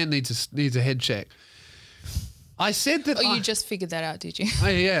 This man needs a head check. I said that. Oh, you just figured that out, did you? Oh,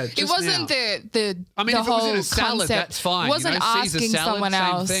 yeah, it wasn't now. I mean, if it was in a salad, concept. that's fine. It wasn't asking salad, someone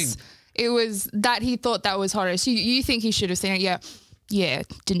else. Thing. It was that he thought that was hottest. You think he should have seen it? Yeah,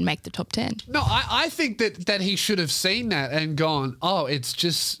 didn't make the top 10. No, I think that he should have seen that and gone, oh, it's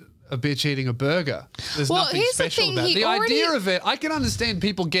just a bitch eating a burger. There's nothing special about it. The idea of it, I can understand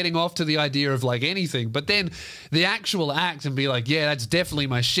people getting off to the idea of like anything, but then the actual act and be like, yeah, that's definitely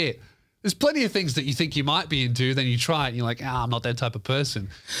my shit. There's plenty of things that you think you might be into, then you try it and you're like, I'm not that type of person.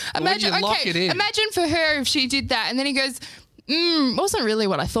 Imagine for her if she did that and then he goes, wasn't really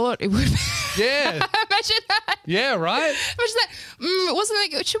what I thought it would be. Yeah. Imagine that. Yeah, right? Imagine that. It wasn't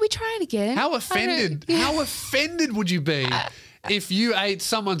like, should we try it again? How offended would you be if you ate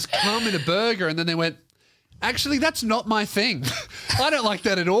someone's cum in a burger and then they went, actually, that's not my thing. I don't like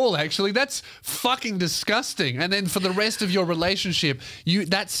that at all, actually. That's fucking disgusting. And then for the rest of your relationship,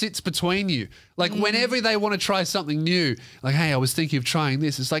 that sits between you. Like whenever they want to try something new, like, hey, I was thinking of trying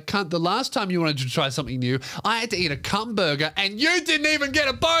this. It's like, cunt, the last time you wanted to try something new, I had to eat a cum burger and you didn't even get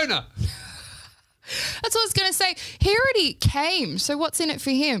a boner. That's what I was going to say. He already came, so what's in it for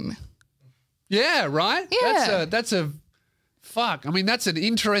him? Yeah, right? Yeah. That's a fuck. I mean, that's an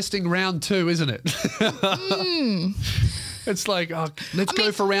interesting round 2, isn't it? It's like, let's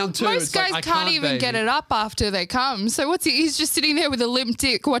go for round 2. Most it's guys like, can't even get it up after they come. So he's just sitting there with a limp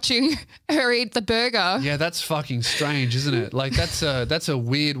dick watching her eat the burger. Yeah, that's fucking strange, isn't it? Like that's a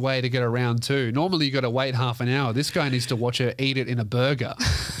weird way to get a round 2. Normally you got to wait half an hour. This guy needs to watch her eat it in a burger.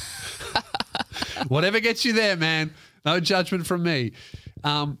 Whatever gets you there, man. No judgment from me.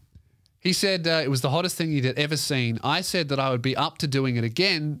 He said it was the hottest thing he'd ever seen. I said that I would be up to doing it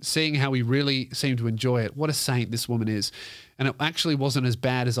again, seeing how he really seemed to enjoy it. What a saint this woman is. And it actually wasn't as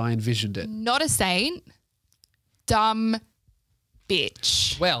bad as I envisioned it. Not a saint. Dumb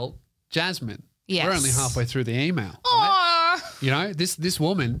bitch. Well, Jasmine, yes. We're only halfway through the email. Right? You know, this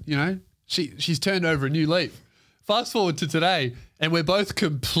woman, you know, she's turned over a new leaf. Fast forward to today, and we're both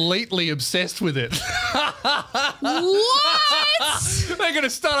completely obsessed with it. What? They're going to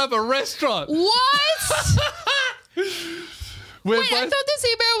start up a restaurant. What? Wait, I thought this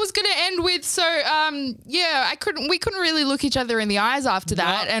email was going to end with, we couldn't really look each other in the eyes after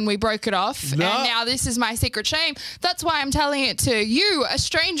that, and we broke it off. No. And now this is my secret shame. That's why I'm telling it to you, a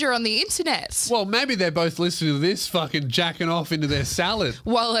stranger on the internet. Well, maybe they're both listening to this fucking jacking off into their salad.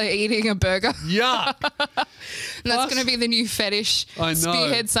 While they're eating a burger. Yuck. And that's going to be the new fetish. I know.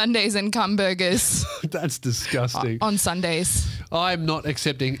 Spearhead Sundays and cum burgers. That's disgusting. On Sundays. I'm not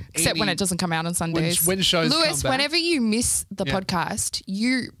accepting Except when it doesn't come out on Sundays. When shows Lewis, come back. whenever you miss the podcast,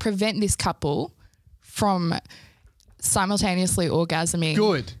 you prevent this couple from simultaneously orgasming.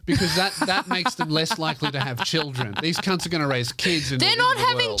 Good, because that makes them less likely to have children. These cunts are going to raise kids. They're not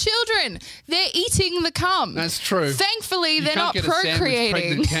having children. They're eating the cum. That's true. Thankfully, You they're can't not get a sandwich procreating.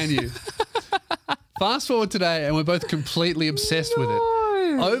 pregnant, can you? Fast forward today, and we're both completely obsessed with it.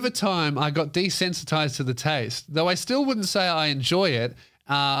 Over time, I got desensitized to the taste. Though I still wouldn't say I enjoy it,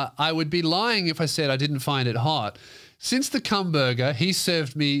 I would be lying if I said I didn't find it hot. Since the cum burger, he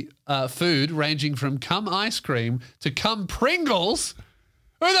served me food ranging from cum ice cream to cum Pringles.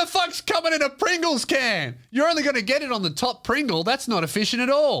 Who the fuck's coming in a Pringles can? You're only going to get it on the top Pringle. That's not efficient at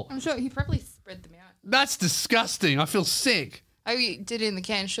all. I'm sure he probably spread them out. That's disgusting. I feel sick. Oh, you did it in the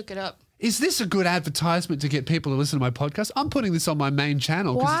can, shook it up. Is this a good advertisement to get people to listen to my podcast? I'm putting this on my main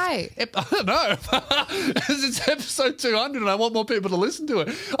channel. Why? I don't know. It's episode 200 and I want more people to listen to it.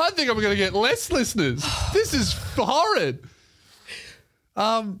 I think I'm going to get less listeners. This is horrid.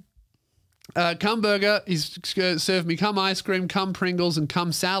 Cum burger, he's served me cum ice cream, cum Pringles and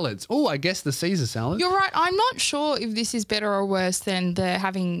cum salads. Oh, I guess the Caesar salad. You're right. I'm not sure if this is better or worse than the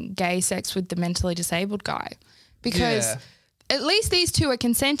having gay sex with the mentally disabled guy. Because at least these two are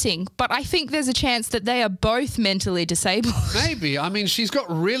consenting, but I think there's a chance that they are both mentally disabled. Maybe. I mean, she's got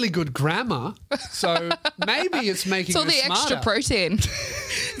really good grammar, so maybe it's making It's all her the smarter. extra protein.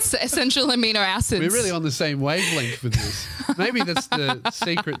 It's essential amino acids. We're really on the same wavelength with this. Maybe that's the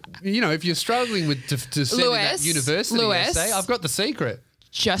secret. You know, if you're struggling with to send in that university essay, I've got the secret.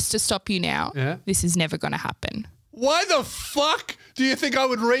 Just to stop you now, this is never going to happen. Why the fuck do you think I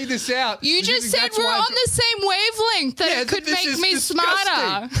would read this out? You just said we're on the same wavelength, that it could make me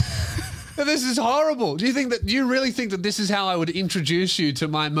smarter. This is horrible. Do you really think that this is how I would introduce you to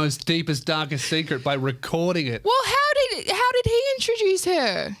my most deepest, darkest secret, by recording it? Well, how did he introduce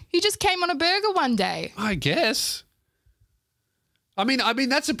her? He just came on a burger one day. I guess. I mean,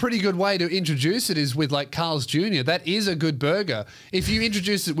 that's a pretty good way to introduce it, is with like Carl's Jr. That is a good burger. If you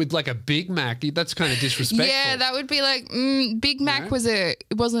introduce it with like a Big Mac, that's kind of disrespectful. Yeah, that would be like, Big Mac it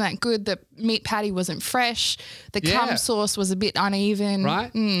wasn't that good. The meat patty wasn't fresh. The cum sauce was a bit uneven.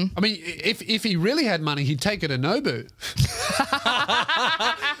 Right? I mean, if he really had money, he'd take it to Nobu.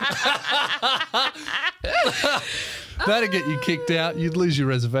 That'd get you kicked out. You'd lose your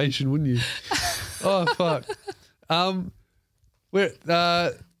reservation, wouldn't you? Oh, fuck. There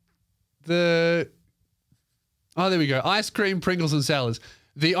we go. Ice cream, Pringles, and salads.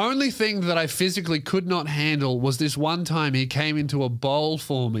 The only thing that I physically could not handle was this one time he came into a bowl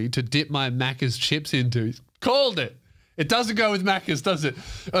for me to dip my Macca's chips into. Called it. It doesn't go with Macca's, does it?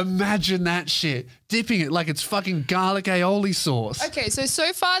 Imagine that shit. Dipping it like it's fucking garlic aioli sauce. Okay,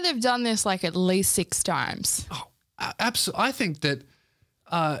 so far they've done this like at least 6 times. Oh, absolutely. I think that...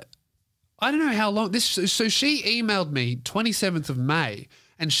 I don't know how long this. So she emailed me 27th of May,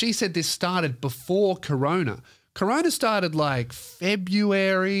 and she said this started before Corona. Corona started like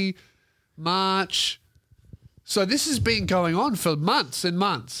February, March. So this has been going on for months and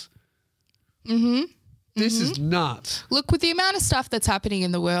months. This is nuts. Look, with the amount of stuff that's happening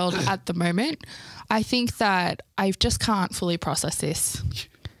in the world at the moment, I think that I just can't fully process this.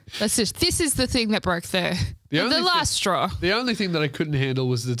 This is the thing that broke the last straw. The only thing that I couldn't handle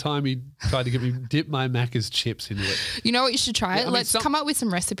was the time he tried to get me dip my Macca's chips into it. You know what you should try? Let's come up with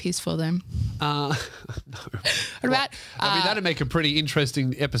some recipes for them. No. What about? I mean, that'd make a pretty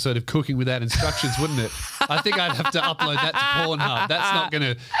interesting episode of Cooking Without Instructions, wouldn't it? I think I'd have to upload that to Pornhub.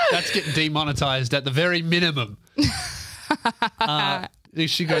 That's getting demonetized at the very minimum.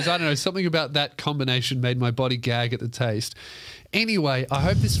 She goes, I don't know, something about that combination made my body gag at the taste. Anyway, I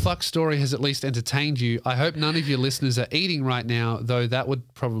hope this fuck story has at least entertained you. I hope none of your listeners are eating right now, though that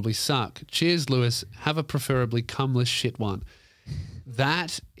would probably suck. Cheers, Lewis. Have a preferably cumless shit one.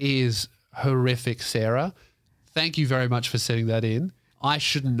 That is horrific, Sarah. Thank you very much for setting that in. I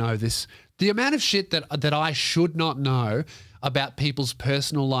shouldn't know this. The amount of shit that I should not know about people's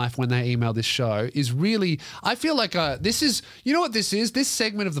personal life when they email this show is really, I feel like this is, you know what this is? This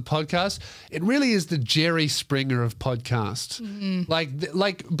segment of the podcast, it really is the Jerry Springer of podcasts.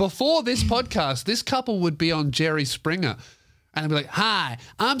 Like before this podcast, this couple would be on Jerry Springer and they'd be like, hi,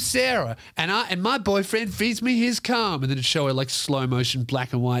 I'm Sarah and my boyfriend feeds me his cum. And then it'd show her like slow motion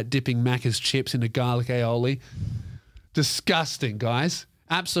black and white dipping Macca's chips into garlic aioli. Disgusting, guys.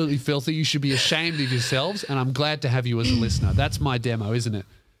 Absolutely filthy. You should be ashamed of yourselves, and I'm glad to have you as a listener. That's my demo, isn't it?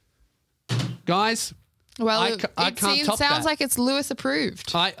 Guys, well, I can't top that. Sounds like it's Lewis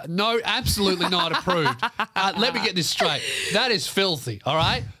approved. No, absolutely not approved. Let me get this straight. That is filthy, all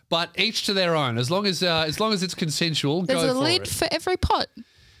right? But each to their own. As long as it's consensual, There's go for it. There's a lid for every pot.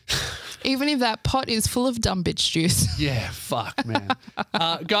 Even if that pot is full of dumb bitch juice. Yeah, fuck, man.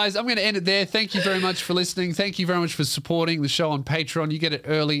 Guys, I'm going to end it there. Thank you very much for listening. Thank you very much for supporting the show on Patreon. You get it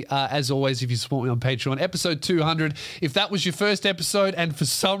early, as always, if you support me on Patreon. Episode 200. If that was your first episode and for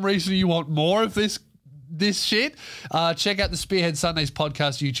some reason you want more of this shit, check out the Spearhead Sundays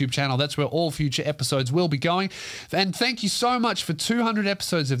podcast YouTube channel. That's where all future episodes will be going. And thank you so much for 200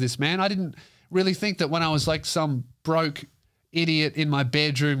 episodes of this, man. I didn't really think that when I was like some broke idiot in my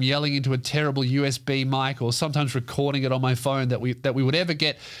bedroom yelling into a terrible USB mic or sometimes recording it on my phone that we would ever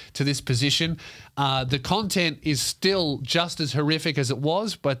get to this position. The content is still just as horrific as it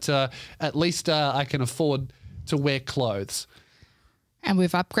was, but at least I can afford to wear clothes. And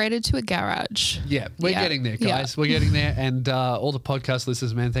we've upgraded to a garage. Yeah, we're getting there, guys. We're getting there. And all the podcast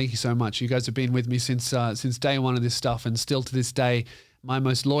listeners, man, thank you so much. You guys have been with me since day one of this stuff, and still to this day, my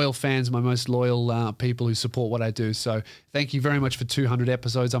most loyal fans, my most loyal people who support what I do. So thank you very much for 200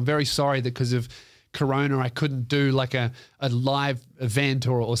 episodes. I'm very sorry that because of Corona, I couldn't do like a live event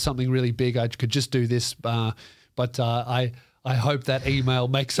or something really big. I could just do this. But I hope that email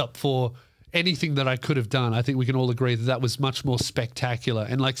makes up for anything that I could have done. I think we can all agree that that was much more spectacular,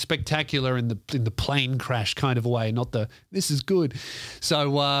 and like spectacular in the plane crash kind of a way, not the this is good.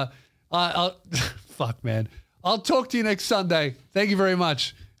 So I'll fuck, man. I'll talk to you next Sunday. Thank you very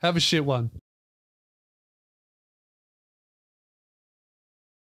much. Have a shit one.